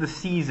finished the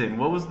season,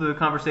 what was the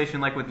conversation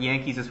like with the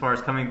Yankees as far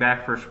as coming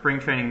back for spring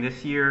training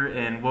this year,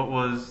 and what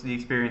was the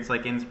experience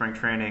like in spring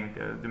training?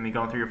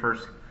 Going through your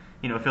first,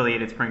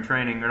 affiliated spring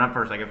training, or not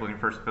first, I guess, wasn't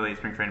your first affiliated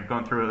spring training,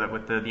 going through that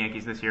with the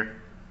Yankees this year.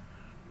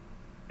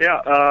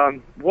 Yeah,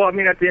 well, I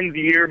mean, at the end of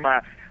the year,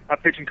 my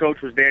pitching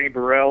coach was Danny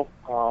Burrell.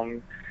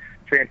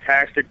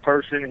 Fantastic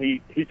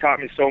person. He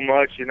taught me so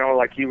much,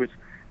 like he was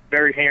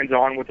very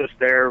hands-on with us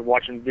there,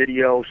 watching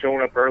video,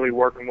 showing up early,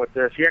 working with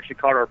us. He actually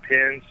caught our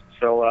pins,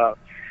 so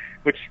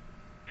which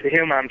to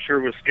him I'm sure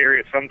was scary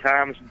at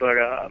sometimes, but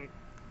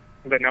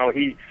no,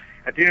 he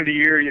at the end of the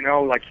year,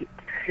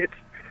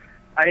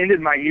 I ended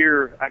my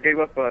year, I gave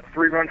up a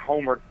 3-run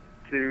homer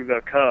to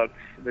the Cubs,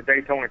 the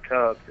Daytona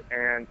Cubs,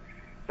 and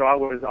so I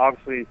was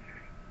obviously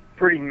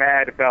pretty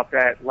mad about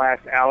that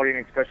last outing,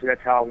 especially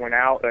that's how I went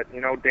out. But,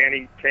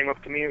 Danny came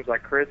up to me and was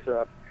like, "Chris,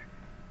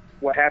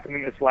 what happened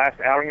in this last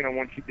outing, and I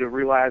want you to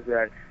realize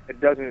that it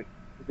doesn't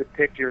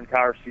depict your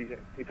entire season.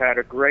 You've had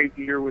a great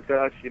year with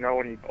us, and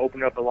you've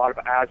opened up a lot of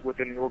eyes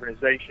within the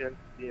organization,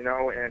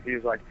 and he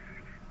was like,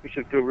 you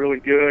should feel really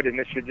good, and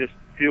this should just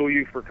fuel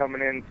you for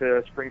coming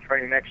into spring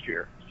training next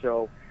year."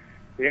 So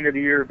the end of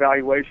the year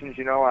evaluations,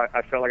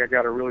 I felt like I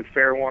got a really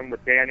fair one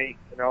with Danny.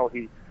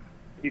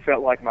 He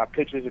felt like my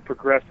pitches had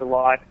progressed a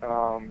lot.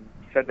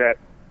 Said that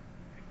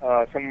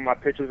some of my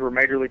pitches were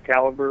major league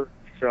caliber.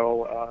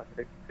 So,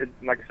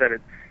 like I said,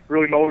 it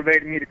really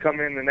motivated me to come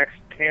in the next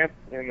camp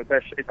in the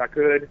best shape I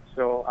could.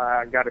 So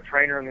I got a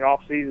trainer in the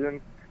off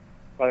season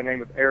by the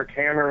name of Eric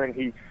Hammer, and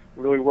he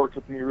really worked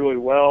with me really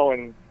well.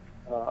 And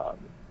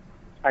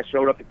I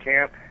showed up at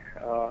camp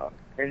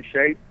in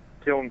shape,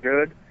 feeling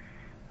good.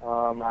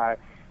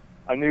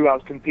 I knew I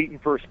was competing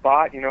for a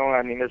spot.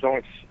 There's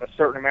only a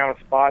certain amount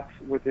of spots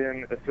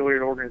within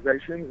affiliate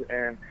organizations,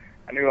 and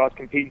I knew I was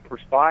competing for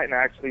a spot, and I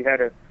actually had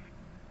a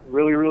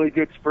really, really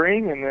good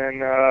spring, and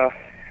then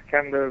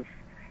kind of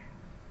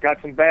got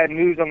some bad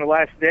news on the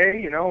last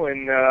day,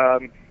 and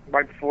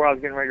right before I was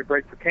getting ready to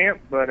break for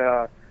camp. But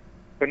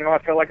no, I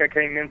felt like I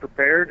came in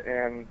prepared,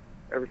 and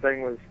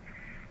everything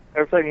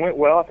went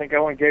well. I think I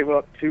only gave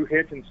up 2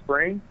 hits in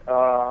spring,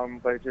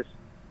 but it just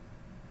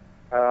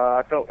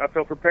I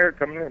felt prepared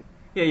coming in.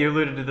 Yeah, you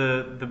alluded to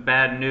the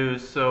bad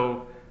news.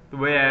 So the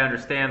way I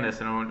understand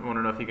this, and I want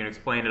to know if you can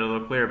explain it a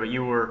little clearer, but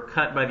you were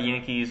cut by the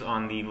Yankees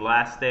on the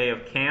last day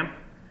of camp,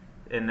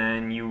 and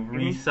then you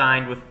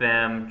re-signed with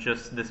them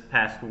just this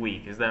past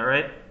week. Is that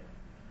right?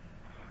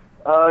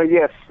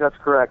 Yes, that's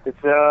correct.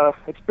 It's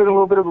been a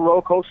little bit of a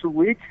roller coaster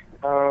week.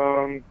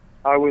 I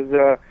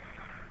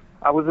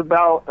was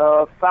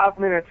about 5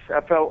 minutes.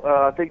 I felt,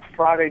 I think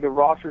Friday the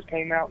rosters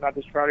came out, not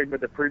this Friday, but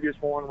the previous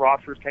one,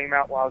 rosters came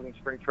out while I was in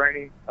spring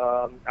training.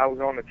 I was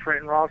on the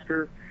Trenton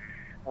roster.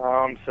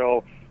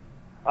 So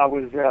I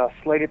was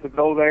slated to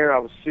go there. I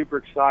was super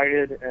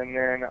excited, and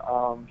then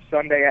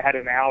Sunday I had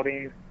an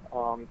outing,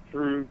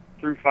 through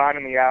fine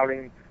in the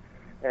outing,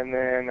 and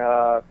then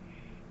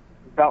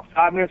about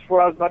 5 minutes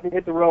before I was about to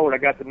hit the road, I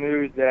got the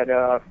news that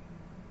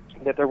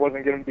there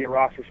wasn't going to be a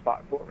roster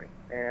spot for me,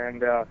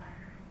 and it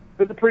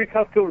was a pretty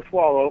tough pill to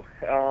swallow.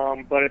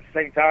 But at the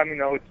same time,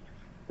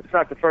 it's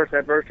not the first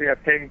adversity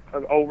I've came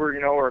over,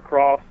 or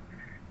across,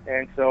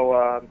 and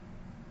so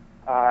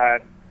I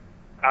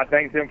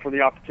thanked them for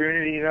the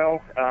opportunity.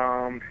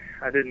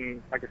 I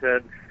didn't, like I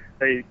said,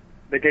 they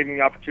gave me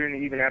the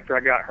opportunity even after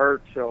I got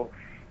hurt. So,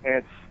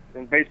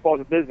 and baseball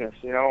is a business,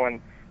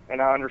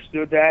 and I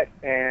understood that,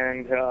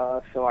 and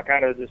so I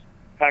kind of just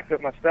packed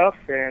up my stuff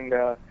and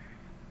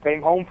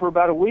came home for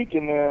about a week,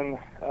 and then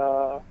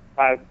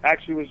I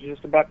actually was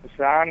just about to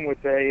sign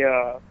with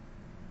an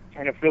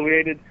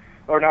affiliated,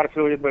 or not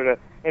affiliated, but an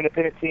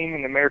independent team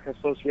in the American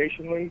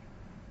Association League,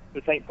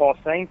 the St. Paul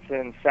Saints,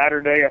 and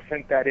Saturday I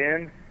sent that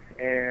in,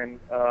 and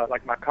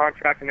like my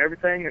contract and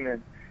everything, and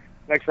then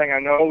next thing I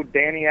know,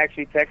 Danny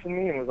actually texted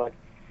me and was like,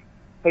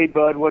 "Hey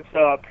bud, what's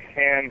up?"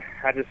 And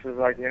I just was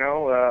like,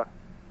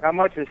 not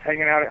much, just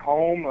hanging out at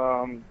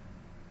home.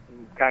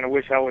 Kind of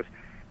wish I was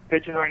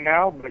pitching right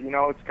now, but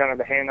it's kind of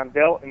the hand I'm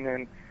dealt. And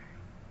then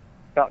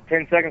about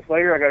 10 seconds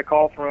later, I got a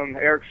call from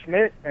Eric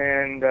Schmidt,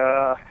 and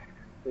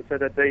they said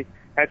that they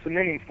had some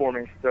innings for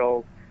me.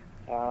 So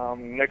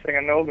next thing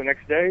I know, the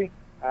next day,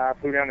 I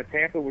flew down to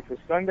Tampa, which was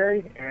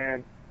Sunday,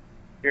 and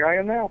here I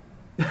am now.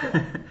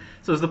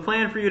 So is the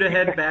plan for you to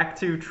head back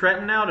to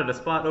Trenton now? Did a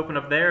spot open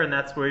up there, and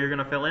that's where you're going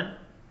to fill in?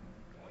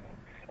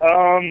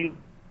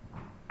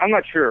 I'm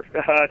not sure.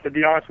 To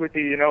be honest with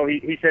you,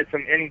 he said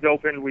some innings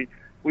open. We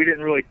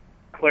didn't really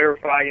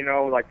clarify,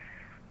 like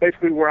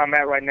basically where I'm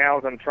at right now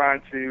is I'm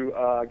trying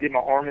to get my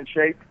arm in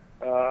shape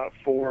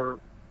because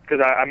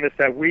I missed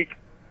that week.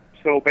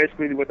 So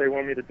basically what they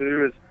want me to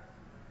do is,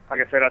 like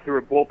I said, I threw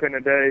a bullpen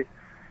today.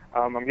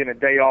 I'm getting a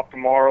day off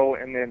tomorrow,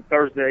 and then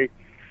Thursday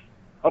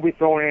I'll be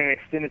throwing in an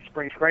extended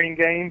spring training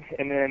game,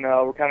 and then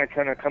we're kind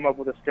of come up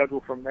with a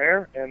schedule from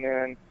there. And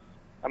then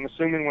I'm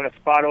assuming when a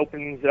spot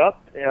opens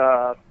up,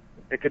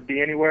 it could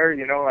be anywhere.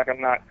 Like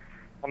I'm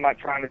not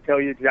trying to tell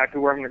you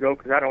exactly where I'm going to go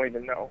because I don't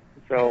even know.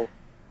 So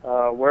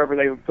wherever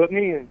they would put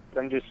me,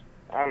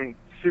 I'm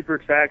super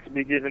excited to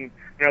be given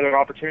another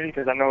opportunity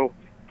because I know,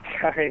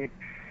 I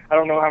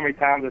don't know how many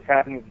times this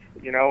happens,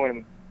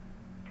 and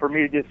for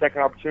me to get a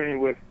second opportunity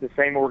with the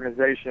same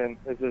organization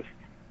is just,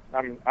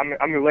 I'm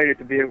elated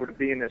to be able to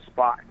be in this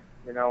spot,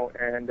 and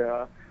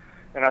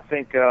I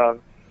think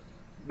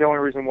the only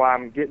reason why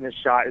I'm getting this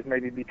shot is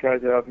maybe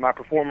because of my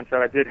performance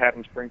that I did have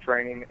in spring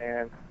training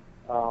and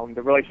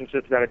the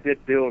relationships that I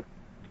did build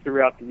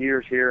throughout the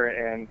years here,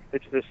 and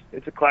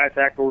it's a class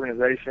act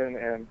organization,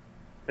 and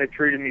they've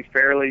treated me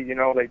fairly.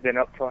 They've been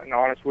upfront and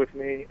honest with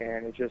me,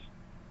 and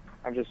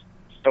I'm just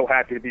so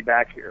happy to be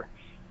back here.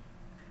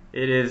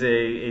 It is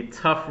a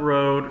tough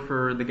road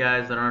for the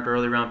guys that aren't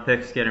early round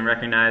picks getting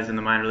recognized in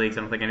the minor leagues.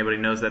 I don't think anybody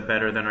knows that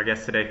better than our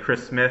guest today,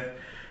 Chris Smith.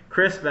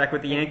 Chris, back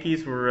with the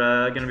Yankees.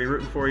 We're going to be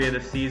rooting for you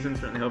this season.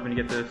 Certainly hoping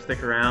to get to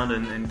stick around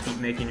and keep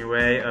making your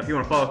way. If you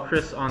want to follow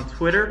Chris on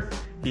Twitter,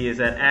 he is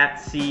at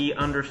 @C_Smitty,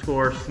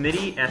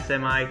 SMITTY,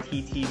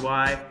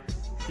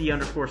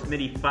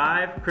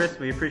 C_Smitty5. Chris,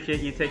 we appreciate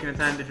you taking the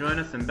time to join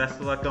us, and best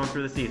of luck going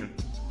through the season.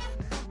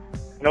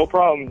 No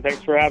problem.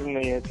 Thanks for having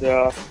me. It's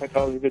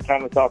always a good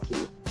time to talk to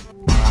you.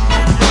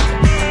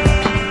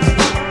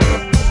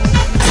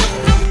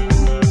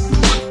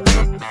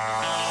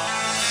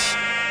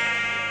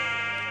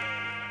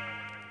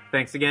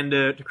 Thanks again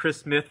to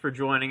Chris Smith for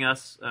joining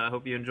us. I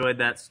hope you enjoyed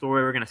that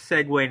story. We're going to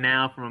segue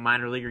now from a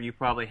minor leaguer you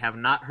probably have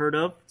not heard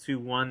of to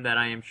one that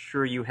I am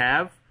sure you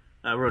have.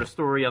 I wrote a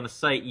story on the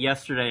site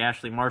yesterday,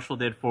 Ashley Marshall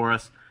did for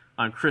us,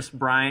 on Chris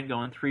Bryant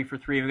going 3 for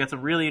 3. We got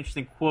some really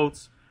interesting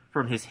quotes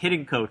from his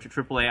hitting coach at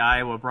AAA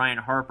Iowa, Bryant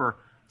Harper,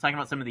 talking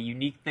about some of the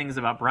unique things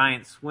about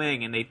Bryant's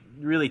swing, and they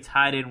really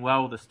tied in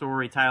well with the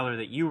story, Tyler,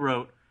 that you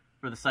wrote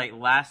for the site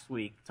last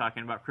week,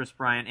 talking about Chris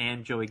Bryant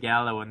and Joey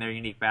Gallo and their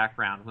unique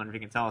background. I wonder if you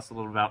can tell us a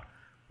little about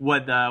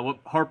what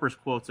Harper's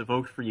quotes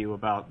evoked for you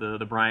about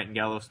the Bryant and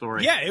Gallo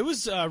story. Yeah, it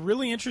was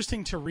really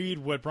interesting to read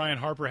what Bryant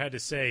Harper had to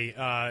say.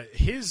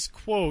 His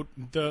quote,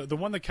 the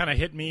one that kind of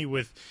hit me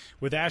with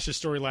Ash's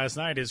story last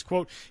night is,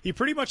 quote, "He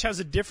pretty much has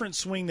a different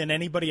swing than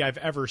anybody I've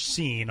ever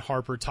seen,"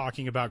 Harper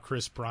talking about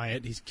Chris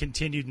Bryant. He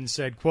continued and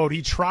said, quote,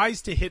 "He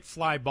tries to hit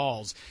fly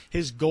balls.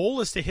 His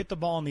goal is to hit the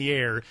ball in the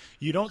air.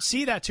 You don't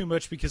see that too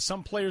much because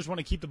some players want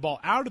to keep the ball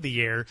out of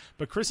the air,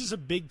 but Chris is a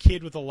big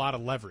kid with a lot of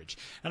leverage."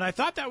 And I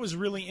thought that was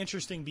really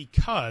interesting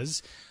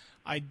because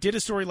I did a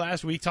story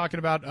last week talking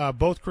about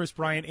both Chris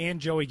Bryant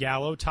and Joey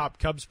Gallo, top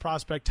Cubs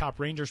prospect, top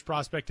Rangers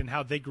prospect, and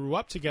how they grew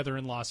up together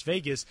in Las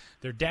Vegas.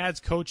 Their dads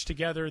coached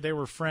together. They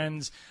were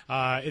friends.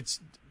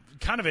 It's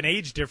kind of an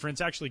age difference.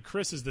 Actually,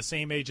 Chris is the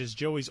same age as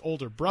Joey's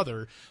older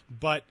brother,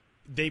 but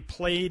they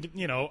played,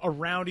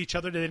 around each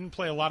other. They didn't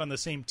play a lot on the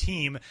same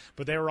team,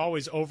 but they were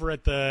always over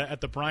at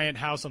the Bryant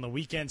house on the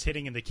weekends,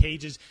 hitting in the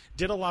cages,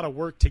 did a lot of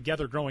work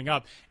together growing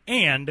up.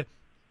 And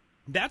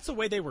That's the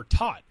way they were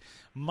taught.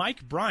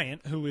 Mike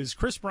Bryant, who is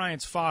Chris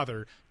Bryant's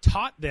father,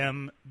 taught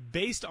them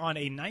based on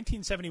a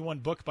 1971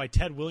 book by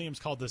Ted Williams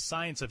called The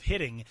Science of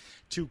Hitting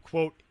to,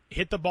 quote,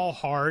 hit the ball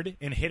hard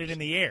and hit it in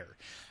the air.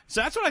 So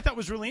that's what I thought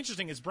was really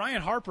interesting is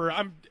Bryant Harper.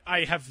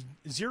 I have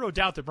zero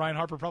doubt that Bryant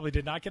Harper probably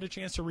did not get a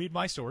chance to read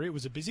my story. It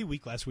was a busy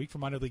week last week for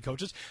minor league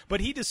coaches, but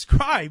he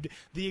described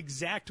the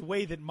exact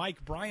way that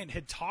Mike Bryant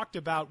had talked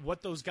about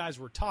what those guys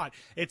were taught.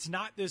 It's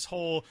not this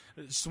whole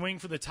swing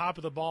for the top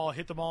of the ball,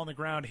 hit the ball on the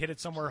ground, hit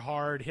it somewhere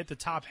hard, hit the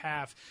top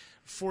half.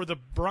 For the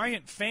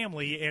Bryant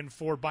family and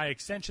for, by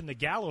extension, the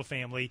Gallo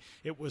family,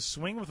 it was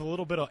swing with a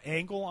little bit of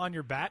angle on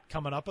your bat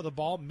coming up with the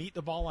ball, meet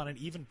the ball on an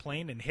even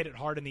plane, and hit it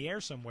hard in the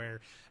air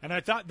somewhere. And I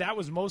thought that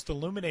was most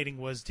illuminating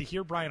was to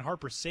hear Bryant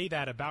Harper say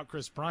that about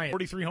Chris Bryant.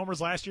 43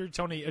 homers last year.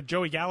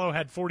 Joey Gallo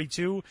had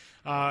 42.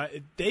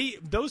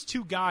 Those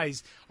two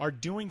guys are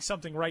doing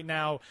something right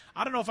now.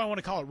 I don't know if I want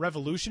to call it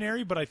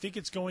revolutionary, but I think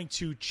it's going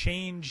to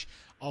change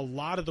a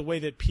lot of the way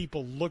that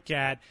people look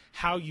at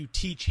how you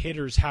teach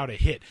hitters how to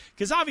hit.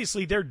 Because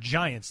obviously they're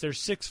giants. They're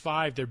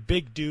 6'5", they're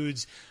big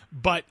dudes.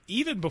 But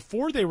even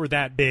before they were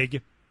that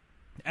big,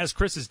 as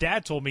Chris's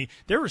dad told me,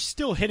 they were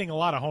still hitting a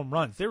lot of home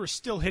runs. They were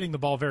still hitting the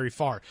ball very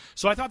far.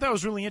 So I thought that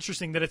was really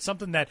interesting that it's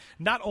something that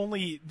not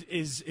only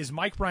is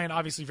Mike Bryant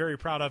obviously very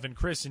proud of and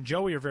Chris and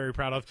Joey are very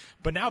proud of,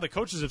 but now the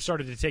coaches have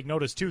started to take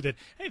notice too that,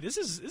 hey, this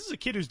is a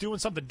kid who's doing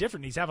something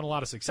different and he's having a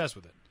lot of success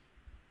with it.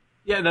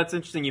 Yeah, that's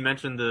interesting. You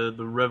mentioned the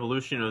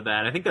revolution of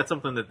that. I think that's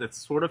something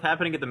that's sort of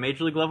happening at the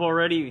major league level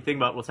already. You think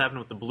about what's happened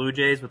with the Blue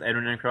Jays with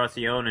Edwin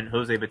Encarnacion and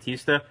Jose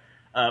Batista.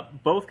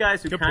 Both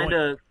guys who kind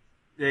of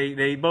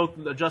they both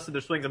adjusted their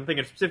swings. I'm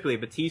thinking specifically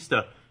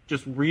Batista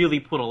just really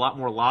put a lot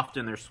more loft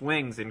in their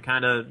swings and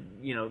kind of,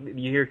 you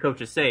hear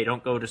coaches say,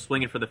 don't go just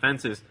swinging for the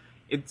fences.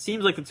 It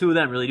seems like the two of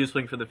them really do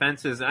swing for the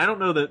fences. And I don't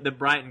know that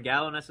Bryant and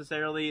Gallo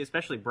necessarily,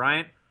 especially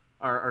Bryant,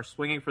 are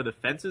swinging for the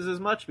fences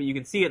as much, but you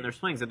can see it in their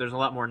swings that there's a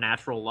lot more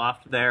natural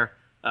loft there.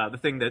 The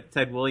thing that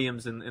Ted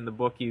Williams in the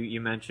book you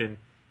mentioned,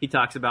 he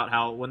talks about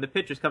how when the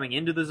pitch is coming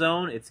into the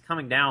zone, it's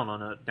coming down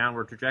on a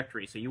downward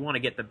trajectory. So you want to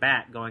get the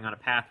bat going on a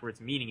path where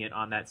it's meeting it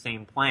on that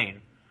same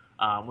plane,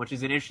 which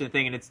is an interesting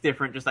thing, and it's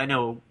different. Just I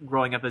know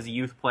growing up as a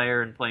youth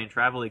player and playing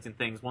travel leagues and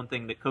things, one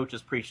thing that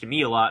coaches preached to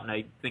me a lot, and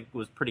I think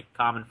was pretty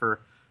common for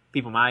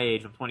people my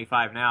age, I'm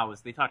 25 now,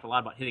 was they talked a lot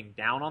about hitting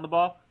down on the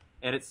ball.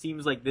 And it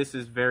seems like this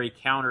is very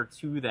counter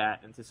to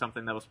that and to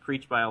something that was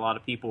preached by a lot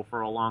of people for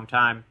a long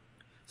time.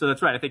 So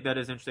that's right. I think that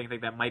is interesting. I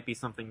think that might be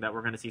something that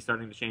we're going to see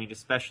starting to change,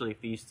 especially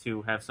if these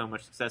two have so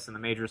much success in the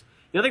majors.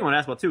 The other thing I want to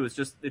ask about, too, is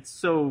just it's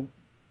so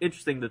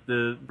interesting that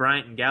the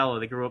Bryant and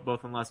Gallo, they grew up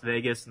both in Las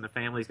Vegas and the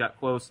families got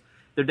close.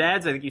 Their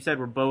dads, I think you said,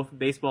 were both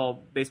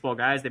baseball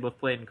guys. They both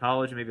played in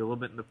college and maybe a little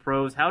bit in the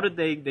pros. How did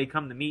they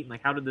come to meet? And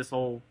how did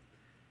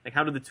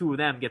how did the two of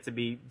them get to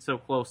be so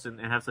close and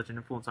have such an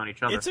influence on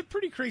each other? It's a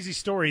pretty crazy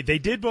story. They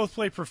did both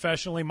play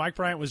professionally. Mike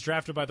Bryant was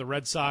drafted by the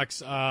Red Sox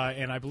in,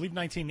 I believe,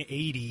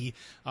 1980.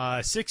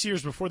 6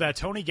 years before that,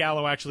 Tony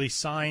Gallo actually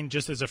signed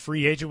just as a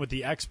free agent with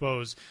the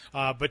Expos.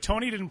 But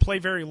Tony didn't play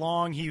very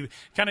long. He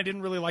kind of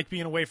didn't really like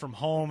being away from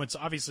home. It's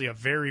obviously a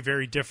very,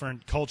 very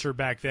different culture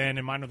back then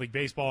in minor league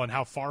baseball, and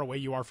how far away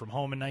you are from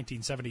home in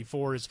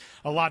 1974 is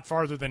a lot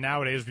farther than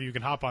nowadays, where you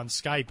can hop on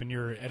Skype and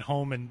you're at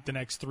home in the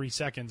next 3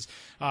 seconds.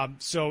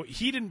 So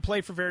he didn't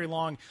play for very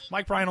long.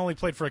 Mike Bryant only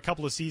played for a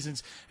couple of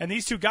seasons. And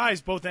these two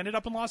guys both ended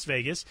up in Las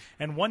Vegas.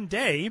 And one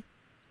day,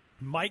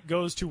 Mike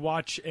goes to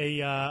watch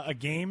a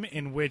game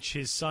in which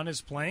his son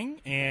is playing.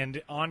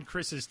 And on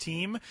Chris's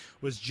team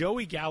was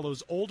Joey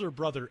Gallo's older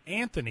brother,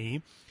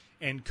 Anthony.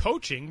 And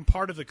coaching,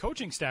 part of the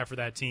coaching staff for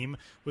that team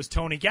was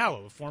Tony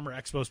Gallo, a former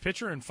Expos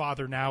pitcher and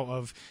father now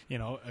of,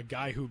 a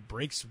guy who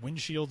breaks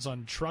windshields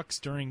on trucks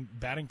during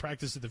batting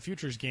practice at the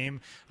Futures game,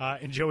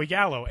 and Joey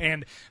Gallo.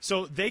 And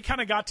so they kind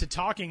of got to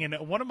talking, and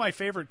one of my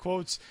favorite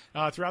quotes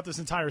throughout this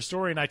entire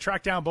story, and I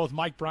tracked down both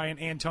Mike Bryant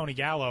and Tony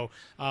Gallo,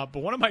 but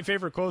one of my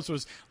favorite quotes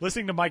was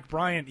listening to Mike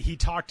Bryant. He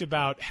talked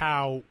about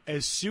how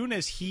as soon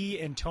as he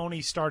and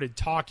Tony started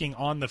talking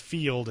on the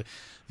field,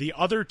 the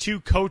other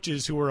two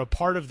coaches who were a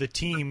part of the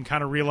team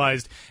kind of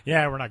realized,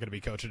 yeah, we're not going to be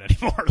coaching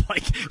anymore.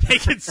 Like, they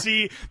could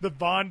see the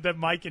bond that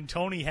Mike and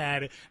Tony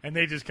had, and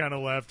they just kind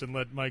of left and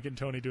let Mike and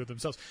Tony do it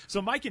themselves.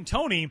 So Mike and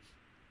Tony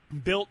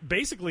built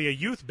basically a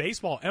youth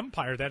baseball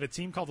empire. That a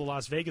team called the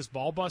Las Vegas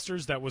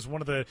Ballbusters that was one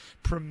of the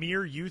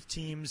premier youth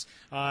teams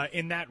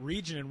in that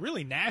region and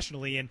really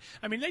nationally. And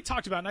I mean, they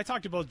talked about, and I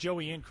talked to both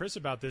Joey and Chris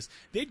about this,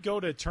 they'd go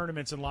to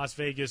tournaments in Las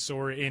Vegas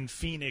or in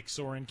Phoenix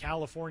or in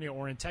California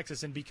or in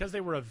Texas, and because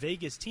they were a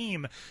Vegas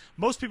team,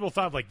 most people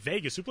thought, like,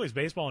 Vegas, who plays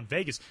baseball in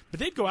Vegas? But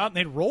they'd go out and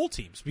they'd roll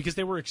teams because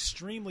they were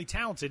extremely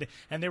talented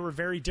and they were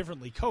very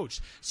differently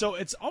coached. So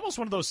it's almost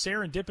one of those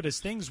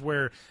serendipitous things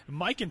where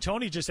Mike and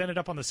Tony just ended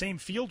up on the same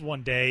field field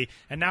one day,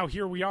 and now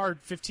here we are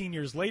 15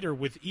 years later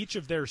with each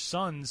of their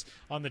sons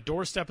on the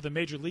doorstep of the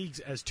major leagues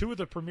as two of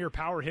the premier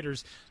power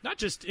hitters, not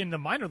just in the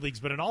minor leagues,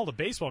 but in all of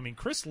baseball. I mean,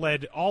 Chris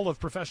led all of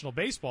professional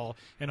baseball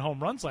in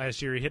home runs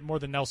last year. He hit more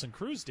than Nelson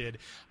Cruz did.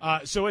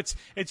 So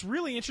it's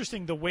really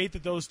interesting the way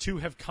that those two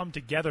have come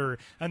together,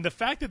 and the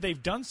fact that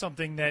they've done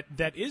something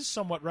that is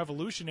somewhat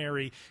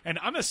revolutionary. And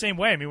I'm the same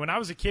way. I mean, when I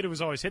was a kid, it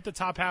was always hit the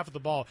top half of the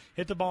ball,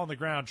 hit the ball on the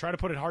ground, try to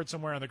put it hard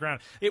somewhere on the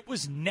ground. It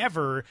was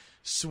never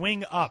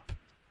swing up.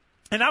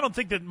 And I don't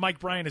think that Mike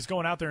Bryant is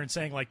going out there and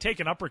saying, like, take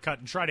an uppercut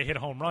and try to hit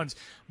home runs.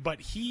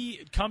 But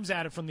he comes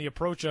at it from the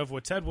approach of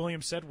what Ted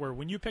Williams said, where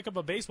when you pick up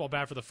a baseball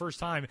bat for the first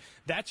time,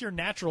 that's your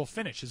natural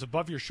finish, is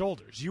above your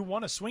shoulders. You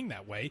want to swing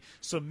that way,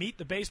 so meet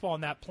the baseball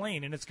in that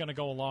plane, and it's going to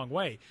go a long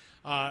way.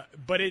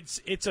 But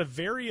it's a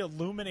very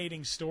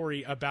illuminating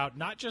story about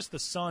not just the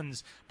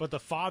sons, but the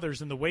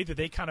fathers, and the way that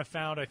they kind of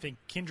found, I think,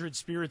 kindred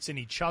spirits in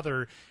each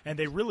other, and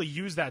they really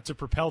use that to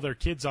propel their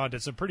kids on to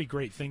some pretty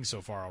great things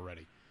so far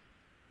already.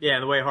 Yeah,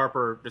 and the way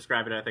Harper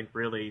described it, I think,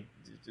 really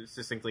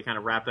succinctly kind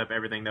of wrapped up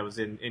everything that was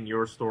in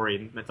your story,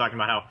 and talking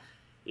about how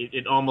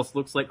it almost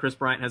looks like Chris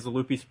Bryant has a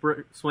loopy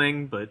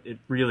swing, but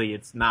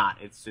it's not.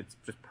 It's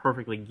just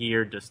perfectly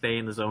geared to stay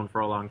in the zone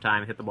for a long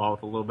time, hit the ball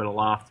with a little bit of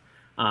loft.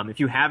 If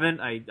you haven't,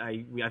 I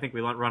think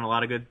we run a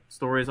lot of good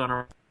stories on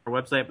our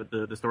website, but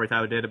the story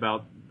Tyler did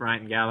about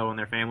Bryant and Gallo and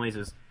their families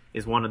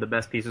is one of the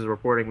best pieces of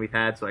reporting we've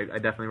had, so I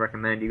definitely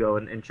recommend you go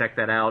and check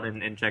that out,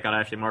 and check out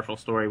Ashley Marshall's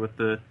story with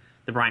the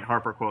Bryant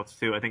Harper quotes,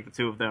 too. I think the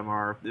two of them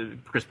are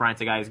 – Chris Bryant's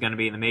a guy who's going to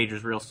be in the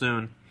majors real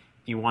soon.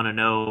 If you want to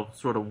know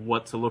sort of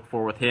what to look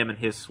for with him and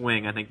his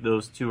swing, I think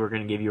those two are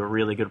going to give you a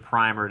really good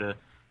primer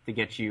to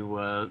get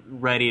you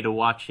ready to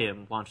watch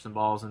him launch some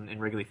balls in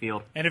Wrigley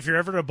Field. And if you're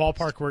ever at a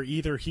ballpark where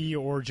either he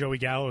or Joey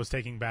Gallo is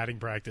taking batting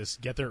practice,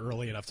 get there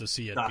early enough to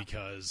see it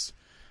because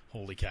 –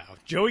 holy cow.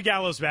 Joey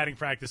Gallo's batting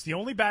practice, the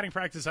only batting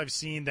practice I've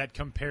seen that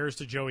compares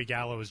to Joey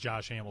Gallo is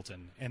Josh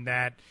Hamilton, and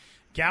that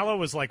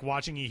Gallo is like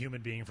watching a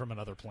human being from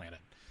another planet.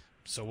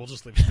 So we'll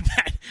just leave it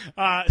at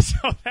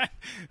that.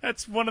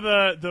 That's one of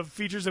the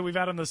features that we've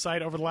had on the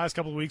site over the last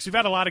couple of weeks. We've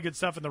had a lot of good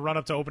stuff in the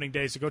run-up to opening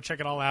day, so go check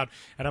it all out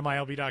at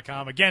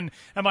MILB.com. Again,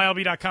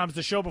 MILB.com is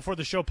the Show Before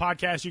the Show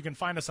podcast. You can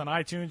find us on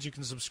iTunes. You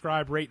can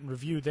subscribe, rate, and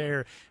review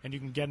there, and you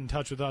can get in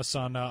touch with us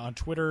on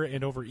Twitter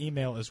and over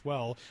email as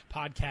well,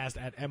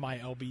 podcast at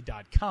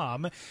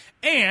MILB.com.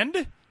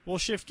 And we'll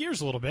shift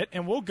gears a little bit,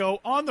 and we'll go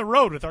on the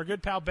road with our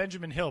good pal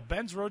Benjamin Hill.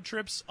 Ben's road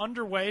trip's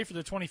underway for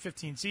the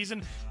 2015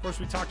 season. Of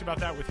course, we talked about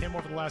that with him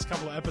over the last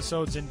couple of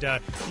episodes, and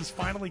he's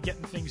finally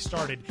getting things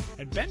started.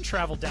 And Ben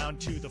traveled down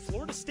to the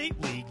Florida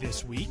State League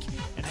this week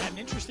and had an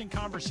interesting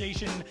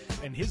conversation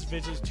in his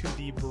visit to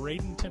the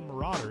Bradenton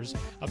Marauders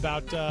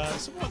about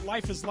some of what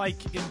life is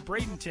like in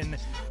Bradenton,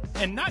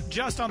 and not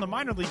just on the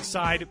minor league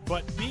side,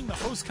 but being the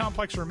host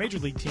complex for a major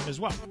league team as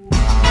well.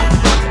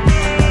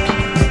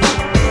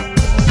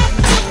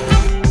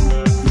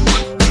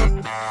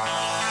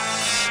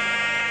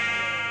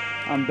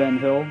 I'm Ben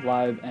Hill,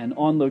 live and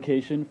on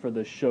location for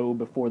the Show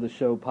Before the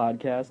Show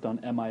podcast on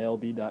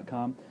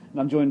MILB.com.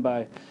 And I'm joined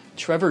by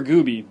Trevor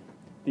Gooby,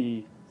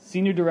 the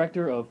Senior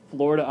Director of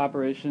Florida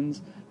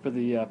Operations for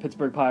the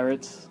Pittsburgh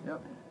Pirates.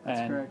 Yep,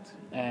 that's correct.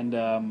 And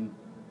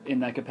in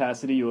that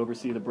capacity, you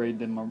oversee the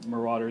Bradenton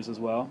Marauders as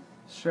well?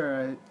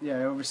 Sure, I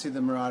oversee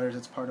the Marauders.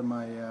 It's part of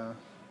my,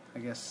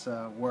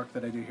 work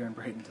that I do here in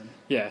Bradenton.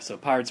 Yeah, so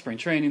Pirate Spring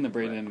Training, the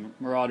Bradenton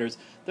Marauders.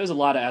 There's a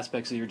lot of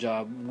aspects of your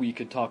job we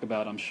could talk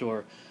about, I'm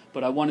sure.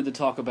 But I wanted to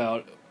talk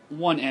about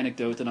one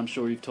anecdote that I'm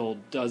sure you've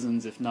told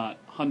dozens, if not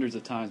hundreds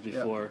of times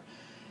before. Yep.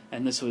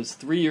 And this was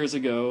 3 years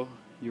ago.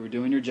 You were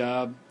doing your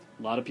job,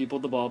 a lot of people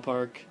at the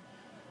ballpark,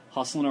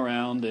 hustling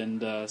around,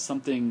 and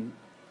something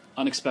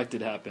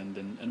unexpected happened.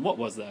 And what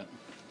was that?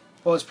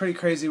 Well, it's pretty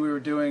crazy. We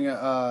were doing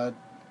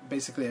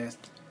basically an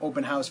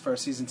open house for our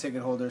season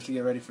ticket holders to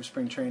get ready for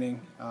spring training,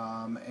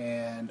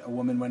 and a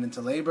woman went into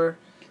labor.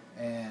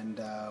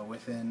 And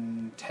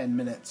within 10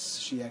 minutes,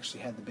 she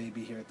actually had the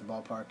baby here at the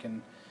ballpark,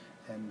 and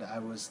I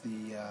was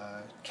the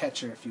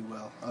catcher, if you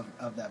will,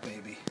 of that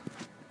baby.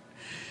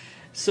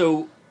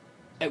 So,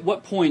 at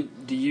what point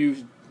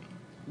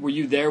were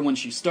you there when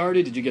she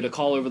started? Did you get a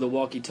call over the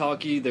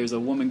walkie-talkie? There's a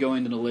woman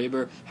going into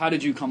labor. How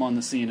did you come on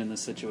the scene in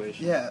this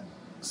situation? Yeah,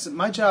 so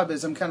my job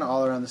is I'm kind of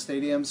all around the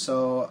stadium,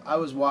 so I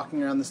was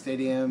walking around the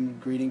stadium,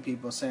 greeting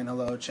people, saying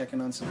hello, checking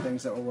on some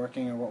things that were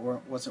working or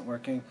what wasn't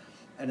working.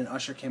 And an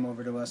usher came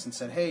over to us and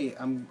said, "Hey,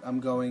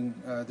 I'm going.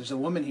 There's a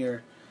woman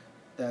here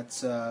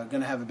that's going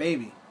to have a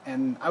baby."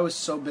 And I was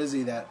so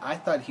busy that I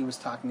thought he was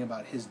talking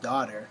about his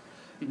daughter,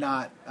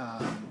 not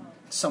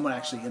someone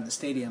actually in the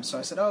stadium. So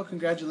I said, "Oh,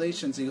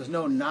 congratulations." He goes,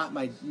 "No, not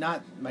my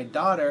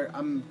daughter.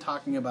 I'm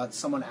talking about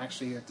someone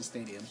actually here at the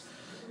stadium."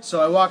 So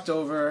I walked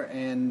over,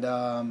 and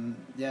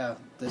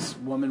this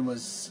woman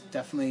was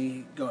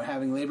definitely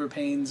having labor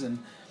pains, and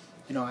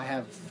I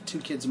have 2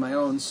 kids of my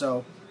own,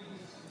 so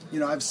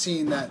I've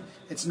seen that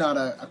it's not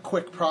a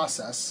quick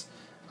process.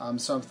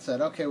 So I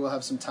said, okay, we'll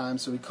have some time.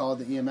 So we called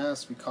the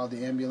EMS, we called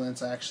the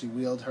ambulance. I actually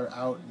wheeled her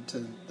out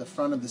to the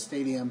front of the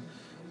stadium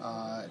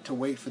to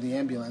wait for the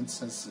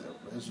ambulance, as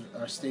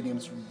our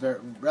stadium's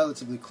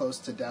relatively close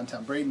to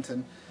downtown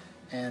Bradenton.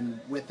 And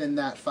within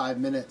that 5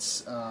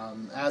 minutes,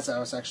 as I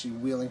was actually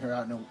wheeling her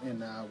out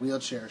in a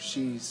wheelchair,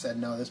 she said,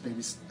 "No, this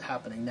baby's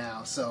happening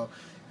now." So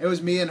it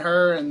was me and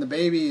her and the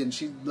baby, and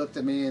she looked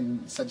at me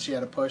and said she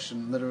had a push,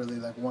 and literally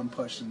like one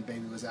push and the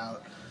baby was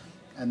out.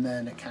 And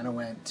then it kind of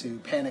went to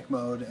panic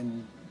mode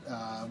and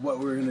what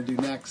we were going to do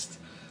next.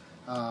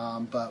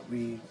 But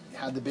we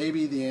had the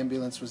baby, the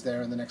ambulance was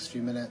there in the next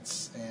few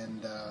minutes,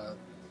 and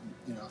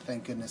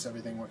thank goodness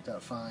everything worked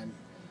out fine.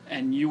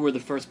 And you were the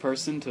first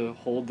person to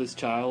hold this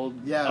child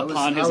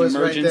upon his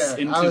emergence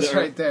into the earth? I was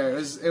right there.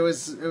 It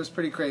was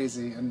pretty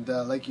crazy, and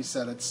like you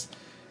said, it's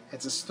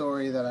a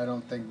story that I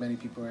don't think many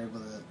people are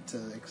able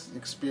to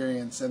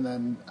experience. And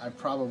then I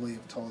probably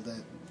have told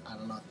it, I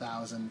don't know,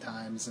 1,000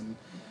 times, and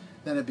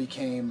then it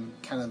became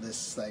kind of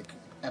this like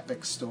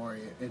epic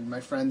story. And my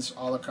friends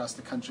all across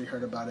the country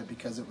heard about it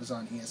because it was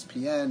on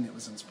ESPN, it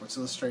was on Sports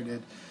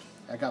Illustrated.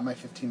 I got my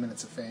 15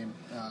 minutes of fame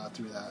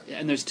through that. Yeah,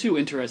 and there's two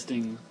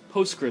interesting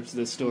postscripts to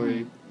this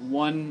story.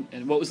 One,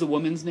 and what was the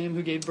woman's name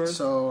who gave birth?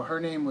 So her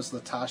name was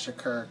Latasha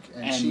Kirk,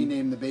 and she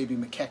named the baby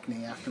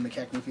McKechnie after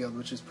McKechnie Field,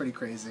 which is pretty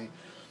crazy.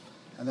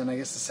 And then I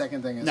guess the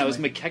second thing is... Now, is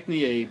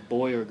McKechnie a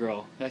boy or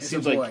girl? That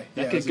seems a boy. Like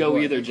that could go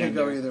either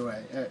gender. It could go either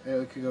way.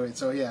 It could go.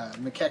 So yeah,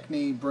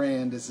 McKechnie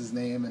Brand is his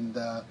name,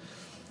 and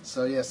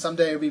so yeah,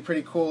 someday it'd be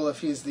pretty cool if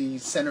he's the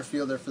center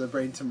fielder for the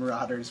Bradenton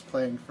Marauders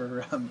playing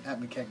for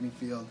at McKechnie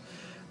Field.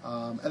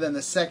 And then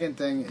the second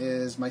thing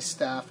is my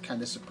staff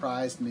kind of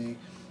surprised me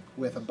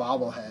with a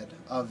bobblehead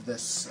of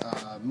this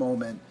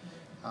moment.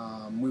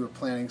 We were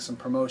planning some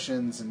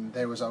promotions, and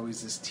there was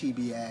always this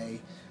TBA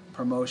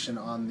promotion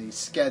on the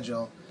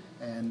schedule,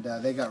 and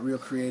they got real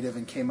creative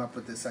and came up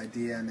with this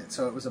idea. And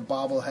so it was a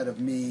bobblehead of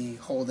me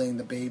holding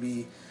the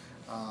baby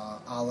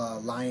a la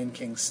Lion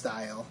King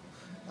style,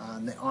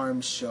 and the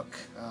arms shook,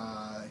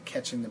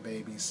 catching the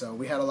baby. So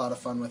we had a lot of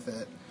fun with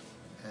it.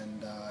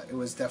 And it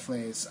was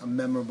definitely a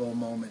memorable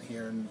moment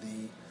here in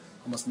the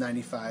almost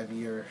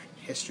 95-year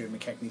history of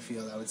McKechnie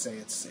Field. I would say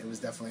it was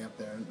definitely up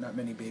there. Not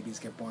many babies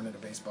get born at a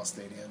baseball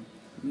stadium.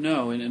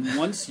 No, and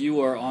once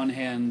you are on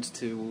hand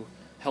to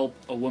help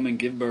a woman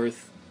give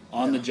birth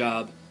on the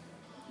job,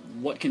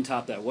 what can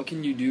top that? What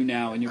can you do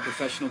now in your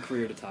professional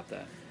career to top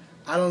that?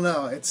 I don't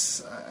know.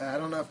 I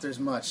don't know if there's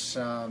much.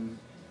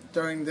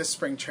 During this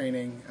spring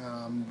training,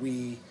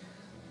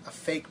 a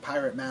fake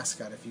pirate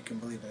mascot, if you can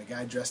believe it. A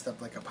guy dressed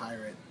up like a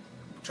pirate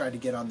tried to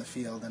get on the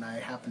field, and I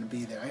happened to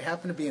be there. I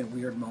happened to be in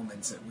weird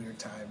moments at weird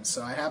times,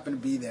 so I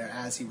happened to be there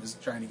as he was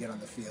trying to get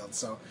on the field.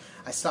 So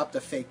I stopped a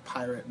fake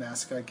pirate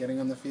mascot getting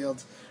on the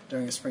field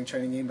during a spring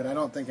training game, but I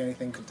don't think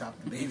anything could top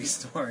the baby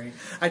story.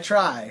 I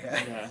try.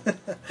 Yeah.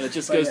 But it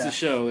just goes to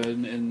show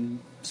in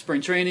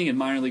spring training and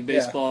minor league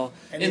baseball,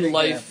 in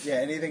life.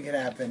 Anything can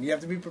happen. You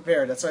have to be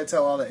prepared. That's why I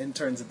tell all the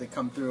interns that they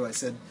come through, I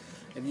said,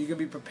 if you can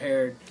be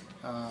prepared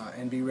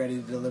and be ready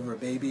to deliver a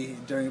baby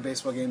during a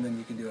baseball game, then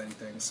you can do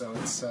anything. So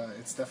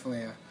it's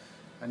definitely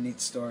a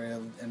neat story,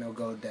 and it'll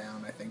go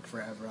down, I think,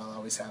 forever. I'll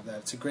always have that.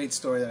 It's a great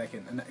story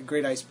a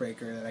great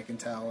icebreaker that I can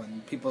tell,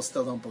 and people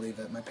still don't believe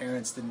it. My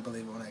parents didn't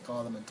believe it when I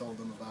called them and told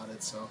them about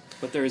it. So,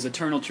 but there is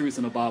eternal truth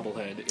in a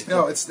bobblehead.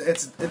 No,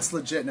 it's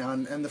legit now,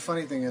 and the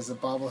funny thing is the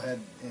bobblehead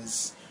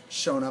is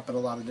shown up at a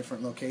lot of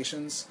different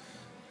locations.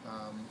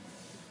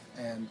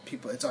 And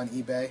it's on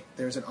eBay.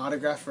 There's an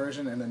autographed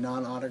version and a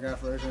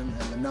non-autographed version,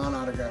 and the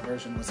non-autographed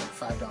version was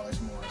like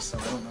 $5 more. So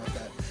I don't know if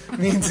that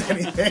means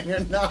anything or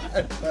not.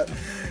 But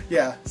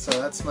yeah, so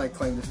that's my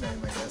claim to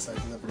fame, I guess. I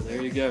delivered.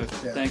 There you go.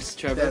 Yeah. Thanks,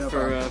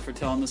 Trevor, for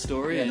telling the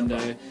story, and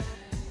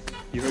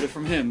you heard it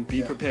from him.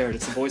 Be prepared.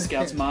 It's the Boy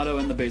Scouts motto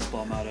and the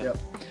baseball motto. Yep.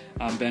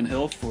 I'm Ben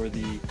Hill for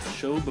the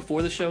Show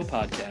Before the Show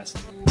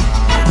podcast.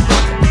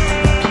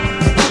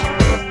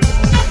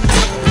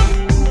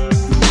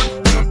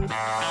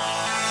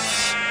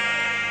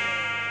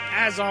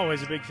 As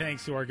always, a big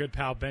thanks to our good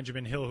pal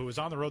Benjamin Hill, who was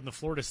on the road in the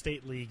Florida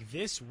State League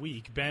this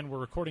week. Ben, we're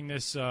recording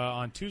this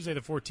on Tuesday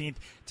the 14th.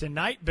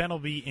 Tonight, Ben will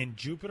be in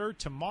Jupiter.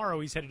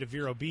 Tomorrow, he's headed to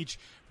Vero Beach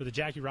for the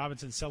Jackie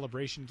Robinson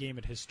celebration game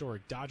at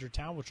historic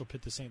Dodgertown, which will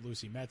pit the St.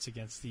 Lucie Mets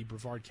against the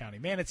Brevard County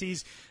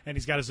Manatees. And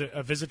he's got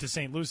a visit to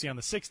St. Lucie on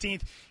the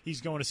 16th. He's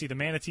going to see the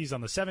Manatees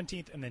on the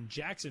 17th, and then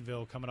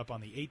Jacksonville coming up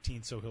on the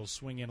 18th, so he'll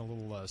swing in a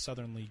little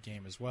Southern League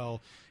game as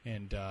well.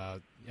 And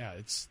yeah,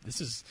 this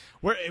is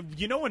where,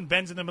 you know, when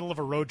Ben's in the middle of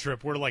a road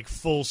trip, we're like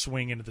full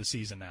swing into the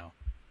season now.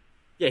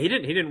 Yeah, he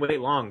didn't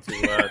wait long to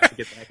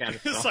get that kind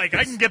of stuff. It's like,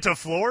 I can get to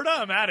Florida.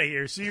 I'm out of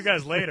here. See you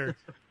guys later.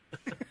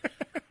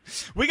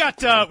 we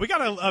got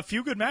a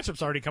few good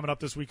matchups already coming up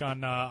this week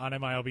on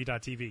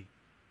MILB.TV.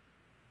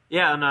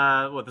 Yeah,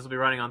 and this will be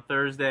running on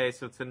Thursday.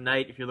 So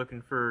tonight, if you're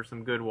looking for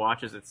some good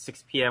watches at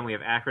 6 p.m., we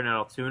have Akron at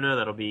Altoona.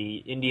 That'll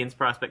be Indians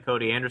prospect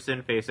Cody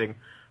Anderson facing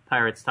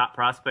Pirates top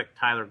prospect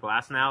Tyler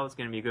Glasnow. It's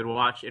going to be a good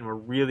watch, and we're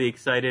really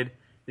excited.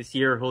 This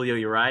year, Julio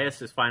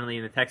Urias is finally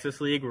in the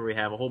Texas League, where we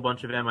have a whole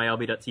bunch of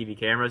MILB.TV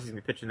cameras. He's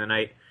going to be pitching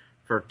tonight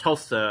for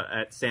Tulsa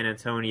at San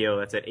Antonio.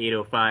 That's at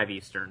 8:05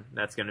 Eastern.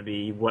 That's going to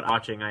be what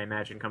watching, I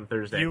imagine, come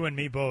Thursday. You and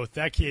me both.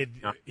 That kid,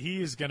 he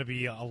is going to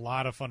be a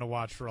lot of fun to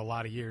watch for a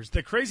lot of years.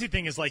 The crazy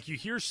thing is, like, you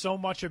hear so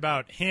much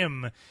about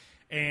him,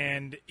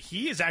 and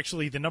he is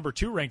actually the number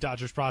 2 ranked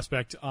Dodgers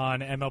prospect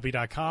on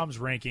MLB.com's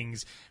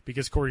rankings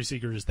because Corey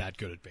Seager is that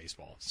good at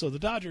baseball. So the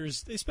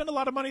Dodgers, they spend a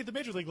lot of money at the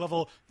major league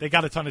level. They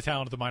got a ton of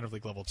talent at the minor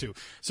league level too.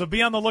 So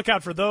be on the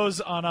lookout for those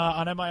on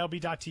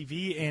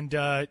MILB.tv,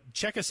 and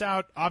check us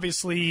out,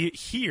 obviously,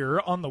 here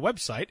on the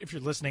website if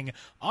you're listening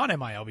on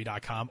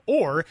MILB.com,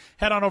 or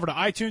head on over to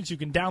iTunes. You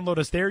can download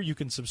us there. You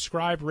can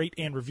subscribe, rate,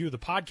 and review the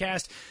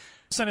podcast.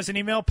 Send us an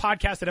email,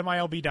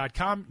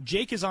 podcast@MILB.com.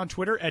 Jake is on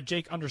Twitter at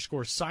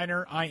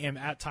Jake_Signer. I am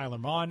at Tyler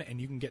Mon,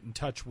 and you can get in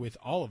touch with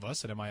all of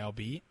us at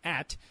MILB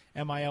at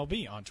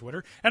MILB on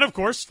Twitter. And, of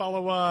course,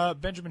 follow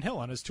Benjamin Hill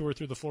on his tour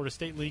through the Florida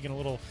State League and a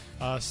little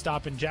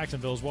stop in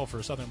Jacksonville as well for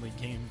a Southern League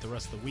game the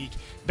rest of the week.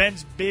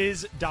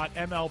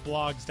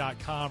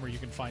 bensbiz.mlblogs.com, or you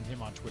can find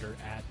him on Twitter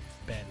at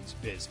Ben's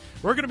Biz.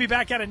 We're going to be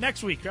back at it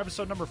next week for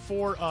episode number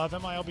 4 of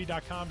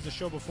MILB.com, the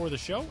show before the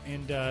show.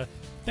 And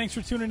thanks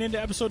for tuning in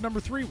to episode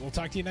number 3. We'll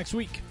talk to you next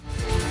week.